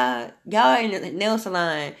 Child, y'all in the nail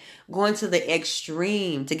salon going to the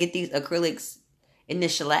extreme to get these acrylics and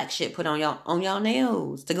this shellac shit put on y'all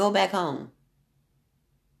nails to go back home.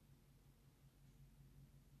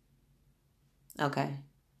 Okay.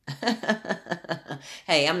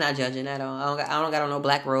 Hey, I'm not judging at all. I don't got on no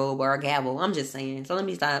black robe or a gavel. I'm just saying. So let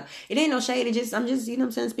me stop. It ain't no shade. I'm just, you know what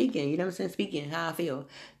I'm saying, speaking. You know what I'm saying, speaking how I feel.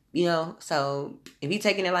 So if you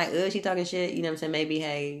taking it like, she talking shit, you know what I'm saying, maybe,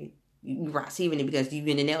 hey, you receiving it because you've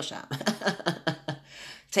been in the nail shop.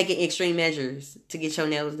 Taking extreme measures to get your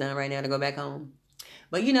nails done right now to go back home.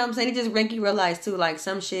 But you know what I'm saying, it just make you realize too, like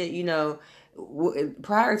some shit, prioritize.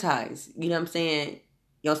 You know what I'm saying?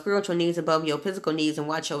 Your spiritual needs above your physical needs, and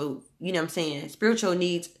watch your, you know what I'm saying, spiritual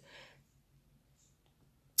needs.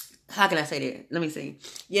 How can I say that? Let me see.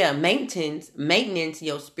 Yeah, maintenance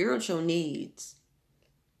your spiritual needs,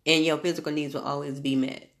 and your physical needs will always be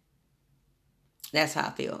met. That's how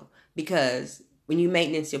I feel. Because when you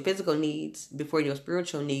maintenance your physical needs before your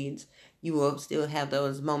spiritual needs, you will still have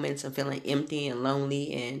those moments of feeling empty and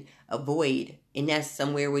lonely and a void. And that's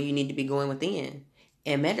somewhere where you need to be going within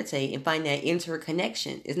and meditate and find that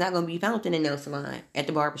interconnection. It's not going to be found in the nail salon, at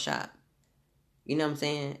the barbershop. You know what I'm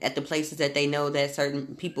saying? At the places that they know that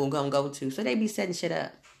certain people going to go to. So they be setting shit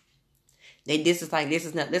up. This is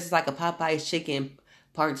like a Popeye's chicken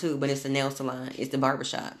part 2, but it's a nail salon. It's the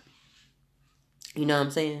barbershop. You know what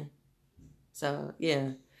I'm saying? So,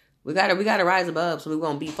 yeah. We gotta rise above so we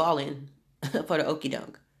won't be falling for the okie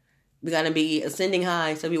doke. We gotta be ascending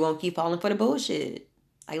high so we won't keep falling for the bullshit.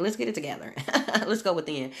 Like, let's get it together. Let's go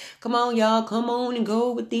within. Come on, y'all. Come on and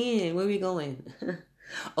go within. Where we going?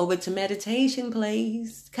 Over to meditation,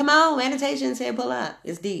 please. Come on, meditation said pull up.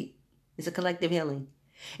 It's deep. It's a collective healing.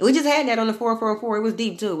 And we just had that on the 444. It was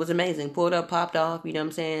deep too. It was amazing. Pulled up, popped off. You know what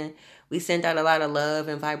I'm saying? We sent out a lot of love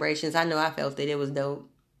and vibrations. I know I felt it. It was dope.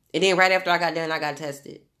 And then right after I got done, I got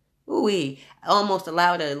tested. I almost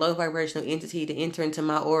allowed a low vibrational entity to enter into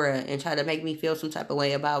my aura and try to make me feel some type of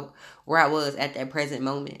way about where I was at that present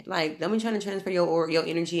moment. Like, don't be trying to transfer your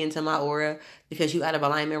energy into my aura because you out of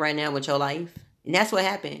alignment right now with your life. And that's what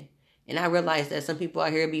happened. And I realized that some people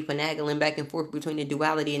out here be finagling back and forth between the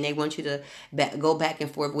duality, and they want you to go back and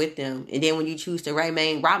forth with them. And then when you choose to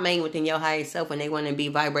remain within your higher self, when they want to be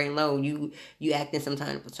vibrating low, you act in some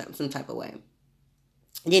type of way.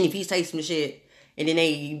 And then if you say some shit, and then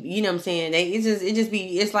they, you know what I'm saying,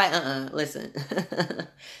 it's like, listen.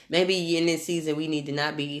 Maybe in this season we need to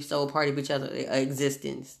not be so a part of each other's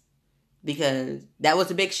existence. Because that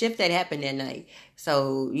was a big shift that happened that night.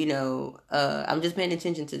 So, I'm just paying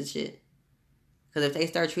attention to the shit. Because if they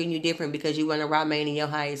start treating you different because you want to remain in your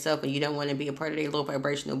higher self and you don't want to be a part of their low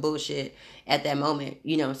vibrational bullshit at that moment,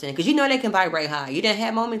 you know what I'm saying? Because they can vibrate high. You done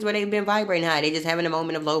had moments where they've been vibrating high. They just having a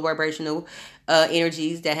moment of low vibrational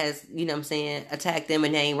energies that has, you know what I'm saying, attacked them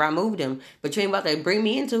and they ain't removed them. But you ain't about to bring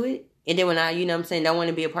me into it. And then when I, you know what I'm saying, don't want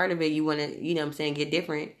to be a part of it, you want to, you know what I'm saying, get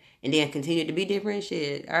different. And then continue to be different,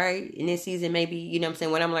 shit. All right? In this season, maybe, you know what I'm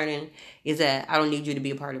saying, what I'm learning is that I don't need you to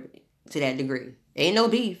be a part of it to that degree. There ain't no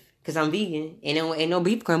beef, because I'm vegan. Ain't no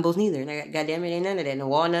beef crumbles neither. God damn it, ain't none of that. No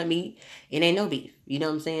walnut meat. It ain't no beef. You know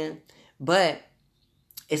what I'm saying? But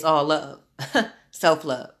it's all love.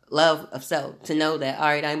 Self-love. Love of self. To know that, all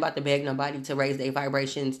right, I ain't about to beg nobody to raise their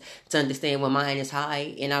vibrations, to understand when mine is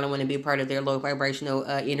high, and I don't want to be a part of their low vibrational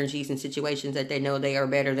energies and situations that they know they are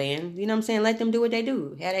better than. You know what I'm saying? Let them do what they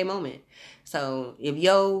do. Had a moment. So if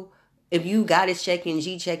your if you goddess checking,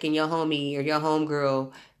 G checking your homie or your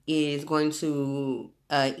homegirl is going to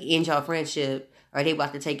end your friendship, or they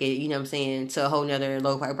about to take it, you know what I'm saying, to a whole nother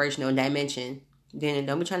low vibrational dimension, then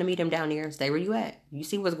don't be trying to meet them down there. Stay where you at. You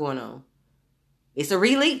see what's going on. It's a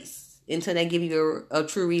release until they give you a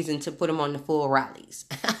true reason to put them on the full rallies.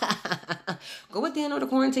 Go within on the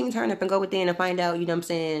quarantine turn up and go within and find out, you know what I'm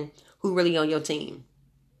saying, who really on your team.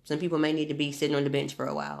 Some people may need to be sitting on the bench for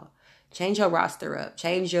a while. Change your roster up.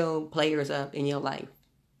 Change your players up in your life.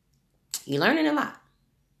 You're learning a lot.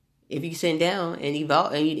 If you sit down and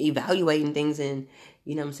evaluating things and,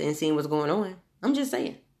 you know what I'm saying, seeing what's going on. I'm just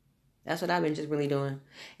saying. That's what I've been just really doing.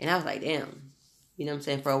 And I was like, damn. You know what I'm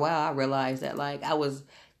saying? For a while, I realized that, like, I was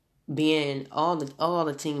being all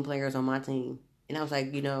the team players on my team. And I was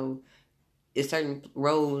like, you know, there's certain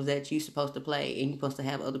roles that you're supposed to play and you're supposed to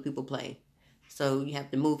have other people play. So you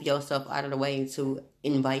have to move yourself out of the way to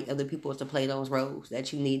invite other people to play those roles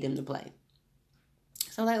that you need them to play.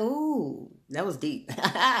 So like, ooh, that was deep.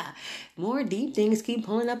 More deep things keep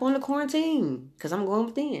pulling up on the quarantine because I'm going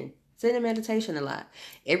within. Sitting in meditation a lot.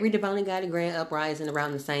 Every divinely guided grand uprising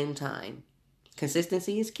around the same time.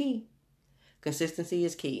 Consistency is key. Consistency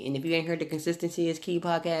is key. And if you ain't heard the Consistency is Key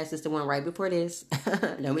podcast, it's the one right before this.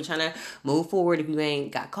 Don't be trying to move forward if you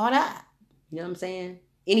ain't got caught up. You know what I'm saying?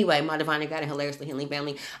 Anyway, my divinely guided, hilariously healing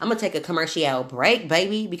family, I'm going to take a commercial break,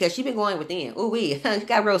 baby, because she been going within. Ooh, she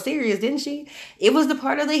got real serious, didn't she? It was the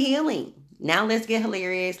part of the healing. Now let's get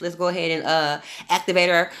hilarious. Let's go ahead and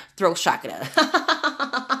activate our throat chakra.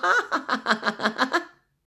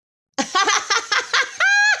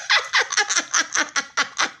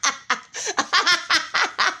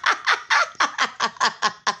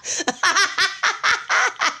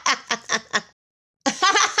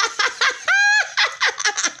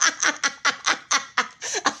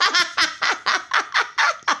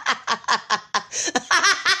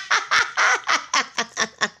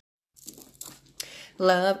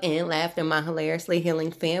 Love and laughter, my hilariously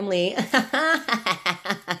healing family.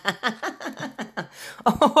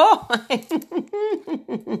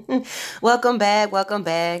 Welcome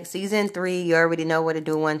back. Season 3, you already know what to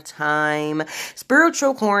do one time.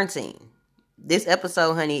 Spiritual quarantine. This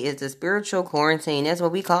episode, honey, is the spiritual quarantine. That's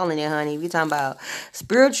what we calling it, honey. We talking about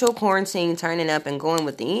spiritual quarantine, turning up and going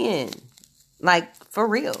within. Like, for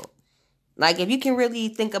real. Like, if you can really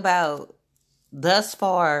think about thus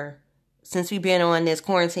far, since we've been on this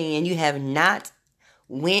quarantine and you have not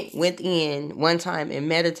went within one time and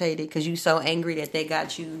meditated because you so angry that they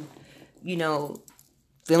got you, you know,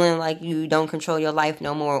 feeling like you don't control your life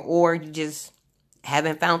no more, or you just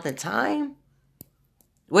haven't found the time,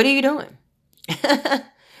 what are you doing?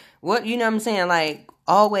 What, you know what I'm saying? Like,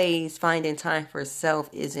 always finding time for self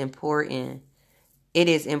is important. It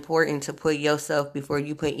is important to put yourself before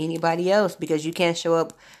you put anybody else, because you can't show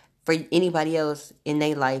up for anybody else in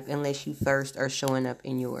their life unless you first are showing up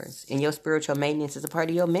in yours. And your spiritual maintenance is a part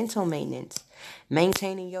of your mental maintenance.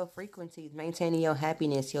 Maintaining your frequencies, maintaining your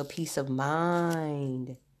happiness, your peace of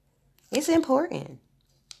mind. It's important.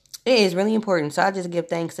 It is really important. So I just give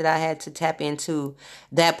thanks that I had to tap into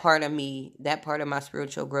that part of me, that part of my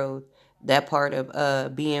spiritual growth, that part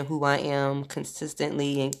of being who I am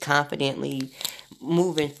consistently and confidently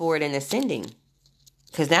moving forward and ascending.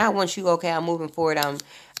 Because now once you, okay, I'm moving forward,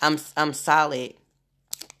 I'm solid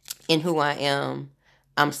in who I am.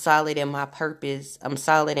 I'm solid in my purpose. I'm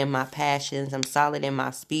solid in my passions. I'm solid in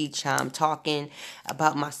my speech, how I'm talking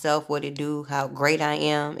about myself, what to do, how great I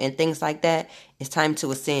am, and things like that. It's time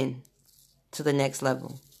to ascend to the next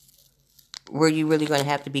level, where you really going to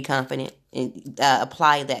have to be confident and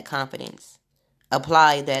apply that confidence.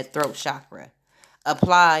 Apply that throat chakra.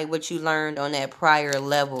 Apply what you learned on that prior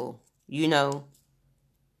level. You know,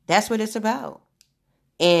 that's what it's about.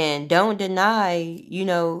 And don't deny, you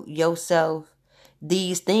know, yourself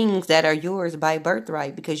these things that are yours by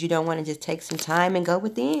birthright, because you don't want to just take some time and go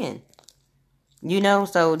within. You know,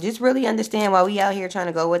 so just really understand why we out here trying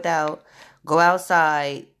to go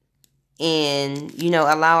outside and, you know,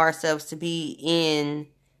 allow ourselves to be in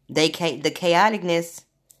the chaoticness.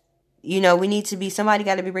 You know, we need to be, somebody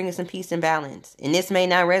got to be bringing some peace and balance. And this may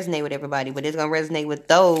not resonate with everybody, but it's going to resonate with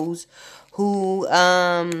those who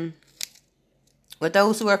are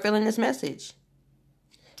feeling this message.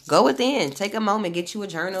 Go within. Take a moment. Get you a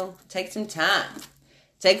journal. Take some time.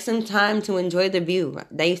 Take some time to enjoy the view.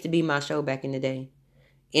 That used to be my show back in the day.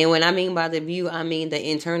 And when I mean by the view, I mean the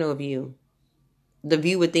internal view. The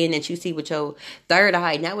view within that you see with your third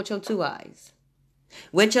eye, not with your two eyes.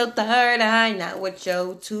 With your third eye, not with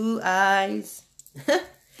your two eyes.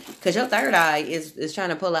 Because your third eye is trying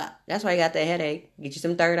to pull out. That's why you got that headache. Get you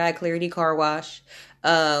some third eye clarity car wash.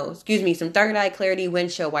 Some third eye clarity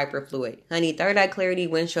windshield wiper fluid. Honey, third eye clarity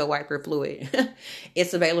windshield wiper fluid.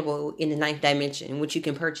 It's available in the ninth dimension, which you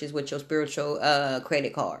can purchase with your spiritual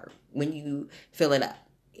credit card when you fill it up.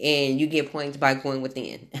 And you get points by going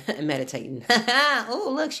within and meditating.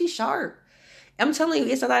 Oh, look, she's sharp. I'm telling you,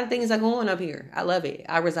 it's a lot of things that go on up here. I love it.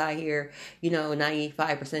 I reside here,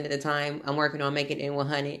 95% of the time. I'm working on making it in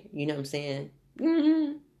 100. You know what I'm saying?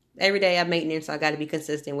 Every day I maintenance, so I got to be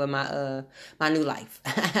consistent with my new life.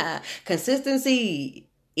 Consistency.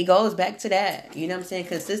 It goes back to that. You know what I'm saying?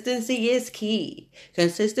 Consistency is key.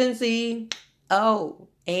 Consistency.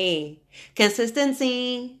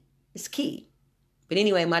 Consistency is key. But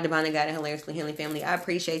anyway, my Divinely Guided Hilariously Healing family, I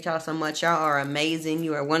appreciate y'all so much. Y'all are amazing.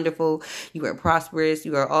 You are wonderful. You are prosperous.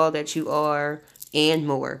 You are all that you are and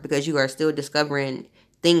more, because you are still discovering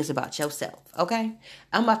things about yourself. Okay?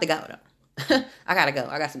 I'm about to go though. I gotta go.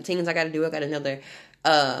 I got some things I gotta do. I got another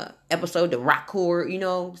episode to record,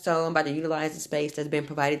 so I'm about to utilize the space that's been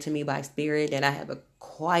provided to me by Spirit, that I have a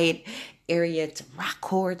quiet area to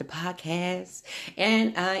record the podcast.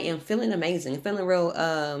 And I am feeling amazing. I'm feeling real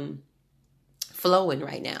flowing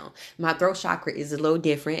right now. My throat chakra is a little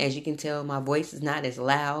different. As you can tell, my voice is not as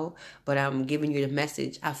loud, but I'm giving you the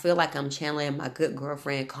message. I feel like I'm channeling my good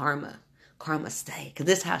girlfriend Karma Stay, because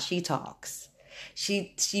this is how she talks.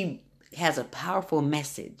 She has a powerful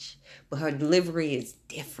message, but her delivery is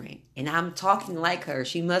different, and I'm talking like her.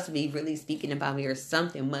 She must be really speaking about me, or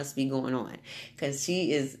something must be going on, because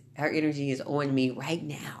her energy is on me right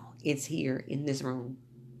now. It's here in this room,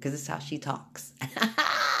 because this is how she talks.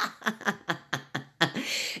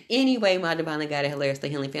 Anyway, my Divinely Guided Hilariously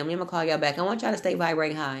Healing family, I'm gonna call y'all back. I want y'all to stay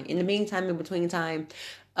vibrating high. In the meantime, in between time,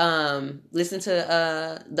 listen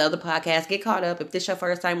to the other podcast. Get caught up. If this your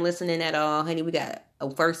first time listening at all, honey, we got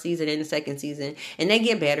a first season and a second season, and they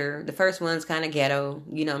get better. The first one's kind of ghetto,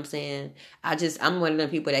 you know what I'm saying? I'm one of the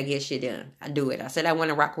people that get shit done. I do it. I said I want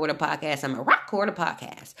to record a podcast. I'm a record a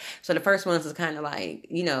podcast. So the first one's is kind of like,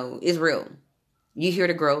 it's real. You hear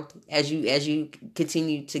the growth as you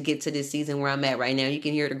continue to get to this season where I'm at right now. You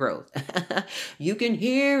can hear the growth. You can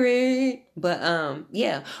hear it. But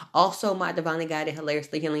yeah. Also, my Divinely Guided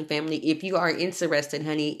Hilariously Healing family, if you are interested,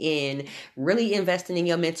 honey, in really investing in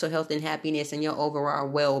your mental health and happiness and your overall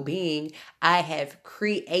well-being, I have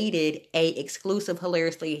created a exclusive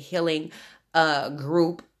Hilariously Healing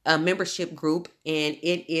group, a membership group, and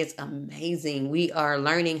it is amazing. We are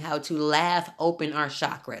learning how to laugh open our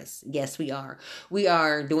chakras. Yes, we are. We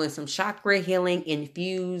are doing some chakra healing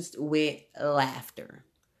infused with laughter.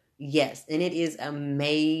 Yes, and it is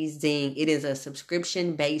amazing. It is a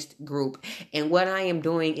subscription-based group, and what I am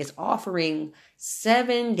doing is offering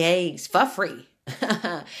 7 days for free.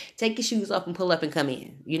 Take your shoes off and pull up and come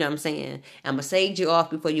in. You know what I'm saying? I'm going to sage you off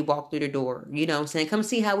before you walk through the door. You know what I'm saying? Come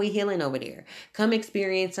see how we healing over there. Come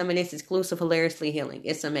experience some of this exclusive Hilariously Healing.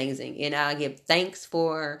 It's amazing. And I give thanks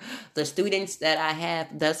for the students that I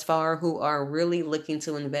have thus far who are really looking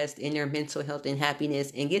to invest in their mental health and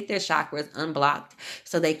happiness and get their chakras unblocked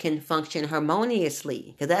so they can function harmoniously.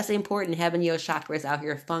 Because that's important, having your chakras out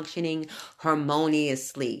here functioning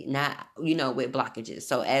harmoniously, not, with blockages.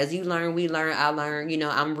 So as you learn, we learn, I learn.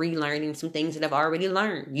 I'm relearning some things that I've already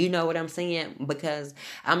learned. You know what I'm saying? Because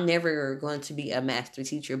I'm never going to be a master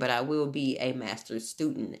teacher, but I will be a master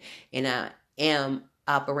student. And I am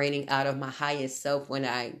operating out of my highest self when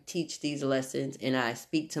I teach these lessons and I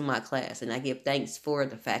speak to my class. And I give thanks for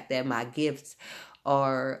the fact that my gifts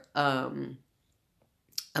are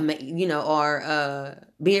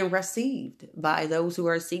being received by those who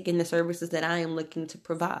are seeking the services that I am looking to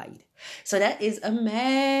provide. So that is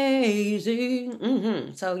amazing.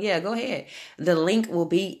 So yeah, go ahead. The link will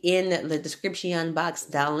be in the description box,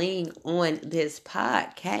 darling, on this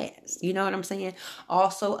podcast. You know what I'm saying?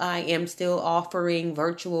 Also, I am still offering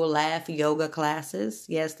virtual laugh yoga classes.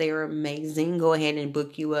 Yes, they are amazing. Go ahead and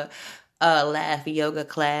book you a laugh yoga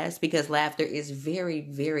class, because laughter is very,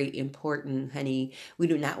 very important, honey. We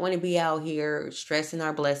do not want to be out here stressing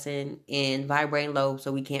our blessing and vibrating low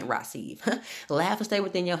so we can't receive. Laugh and stay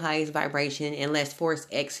within your highest vibration, and let's force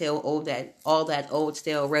exhale all that old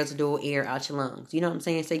stale residual air out your lungs. You know what I'm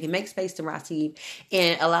saying? So you can make space to receive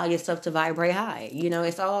and allow yourself to vibrate high.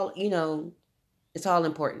 It's all, it's all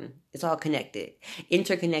important. It's all connected,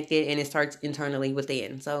 interconnected, and it starts internally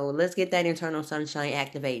within. So let's get that internal sunshine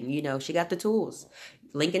activating. She got the tools.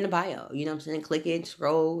 Link in the bio. You know what I'm saying? Click it,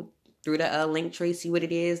 scroll through the link tree, see what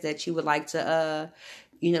it is that you would like to,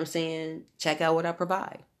 check out what I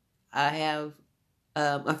provide. I have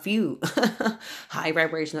a few high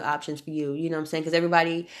vibrational options for you. You know what I'm saying? Because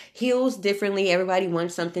everybody heals differently. Everybody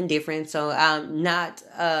wants something different. So I'm not,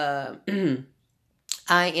 I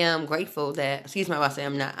am grateful that, excuse me, I say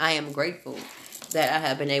I'm not, I am grateful that I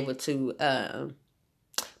have been able to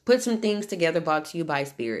put some things together brought to you by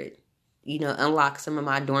Spirit. You know, unlock some of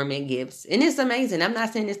my dormant gifts. And it's amazing. I'm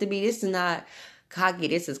not saying this is not cocky.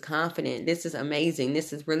 This is confident. This is amazing.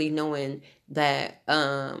 This is really knowing that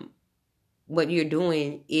what you're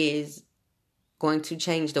doing is going to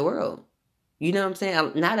change the world. You know what I'm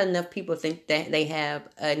saying? Not enough people think that they have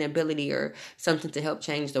an ability or something to help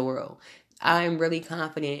change the world. I'm really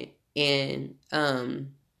confident in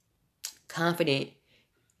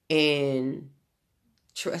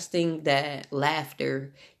trusting that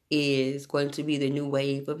laughter is going to be the new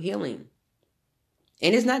wave of healing.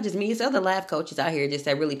 And it's not just me, it's other laugh coaches out here just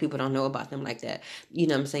that really people don't know about them like that. You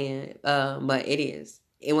know what I'm saying? But it is.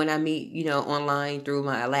 And when I meet, you know, online through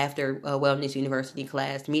my Laughter Wellness University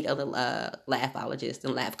class, meet other laughologists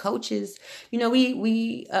and laugh coaches, you know,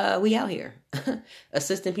 we out here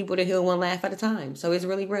assisting people to heal one laugh at a time. So it's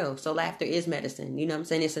really real. So laughter is medicine. You know what I'm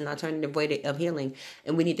saying? It's an alternative way of healing.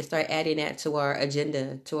 And we need to start adding that to our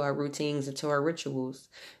agenda, to our routines, and to our rituals.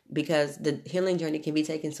 Because the healing journey can be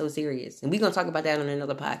taken so serious. And we're going to talk about that on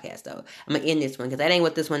another podcast, though. I'm going to end this one because that ain't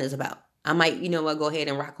what this one is about. I might, you know what, go ahead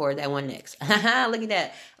and record that one next. Look at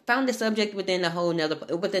that. Found the subject within the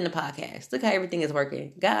podcast. Look how everything is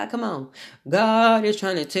working. God, come on. God is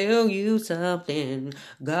trying to tell you something.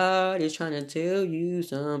 God is trying to tell you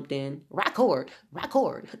something. Record,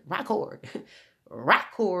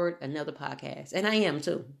 another podcast. And I am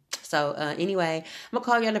too. So anyway, I'm going to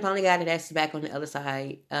call y'all the Divinely Guided that's back on the other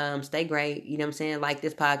side. Stay great. You know what I'm saying? Like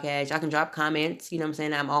this podcast. Y'all can drop comments. You know what I'm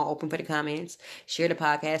saying? I'm all open for the comments. Share the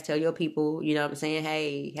podcast. Tell your people. You know what I'm saying?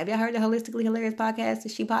 Hey, have y'all heard the Holistically Hilarious podcast?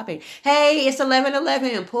 Is she popping? Hey, it's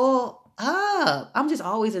 11:11. Pull up. I'm just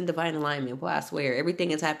always in divine alignment. Boy, I swear.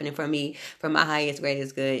 Everything is happening for me, for my highest,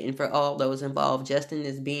 greatest good, and for all those involved. Justice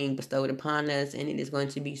is being bestowed upon us, and it is going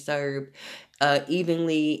to be served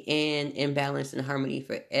evenly and in balance and harmony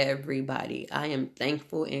for everybody. I am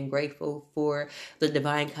thankful and grateful for the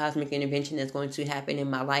divine cosmic intervention that's going to happen in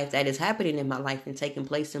my life, that is happening in my life and taking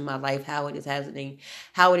place in my life, how it is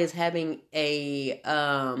having a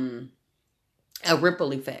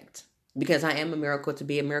ripple effect. Because I am a miracle to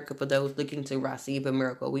be a miracle for those looking to receive a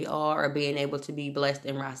miracle. We all are being able to be blessed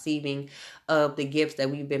and receiving of the gifts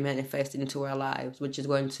that we've been manifesting into our lives, which is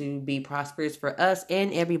going to be prosperous for us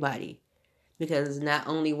and everybody. Because not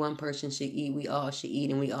only one person should eat, we all should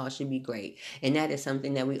eat, and we all should be great. And that is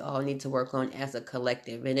something that we all need to work on as a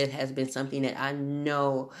collective. And it has been something that I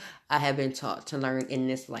know I have been taught to learn in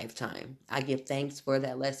this lifetime. I give thanks for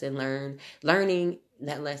that lesson, learning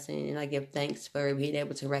that lesson, and I give thanks for being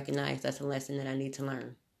able to recognize that's a lesson that I need to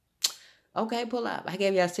learn. Okay, pull up. I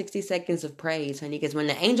gave y'all 60 seconds of praise, honey, because when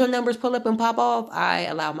the angel numbers pull up and pop off, I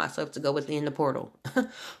allow myself to go within the portal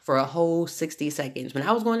for a whole 60 seconds. When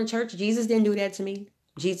I was going to church, Jesus didn't do that to me.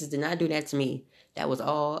 Jesus did not do that to me. That was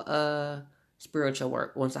all spiritual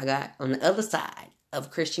work once I got on the other side of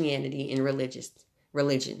Christianity and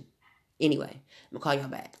religion. Anyway, I'm going to call y'all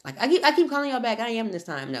back. Like I keep calling y'all back. I am this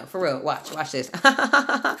time. No, for real. Watch this.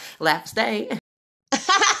 Laugh, stay.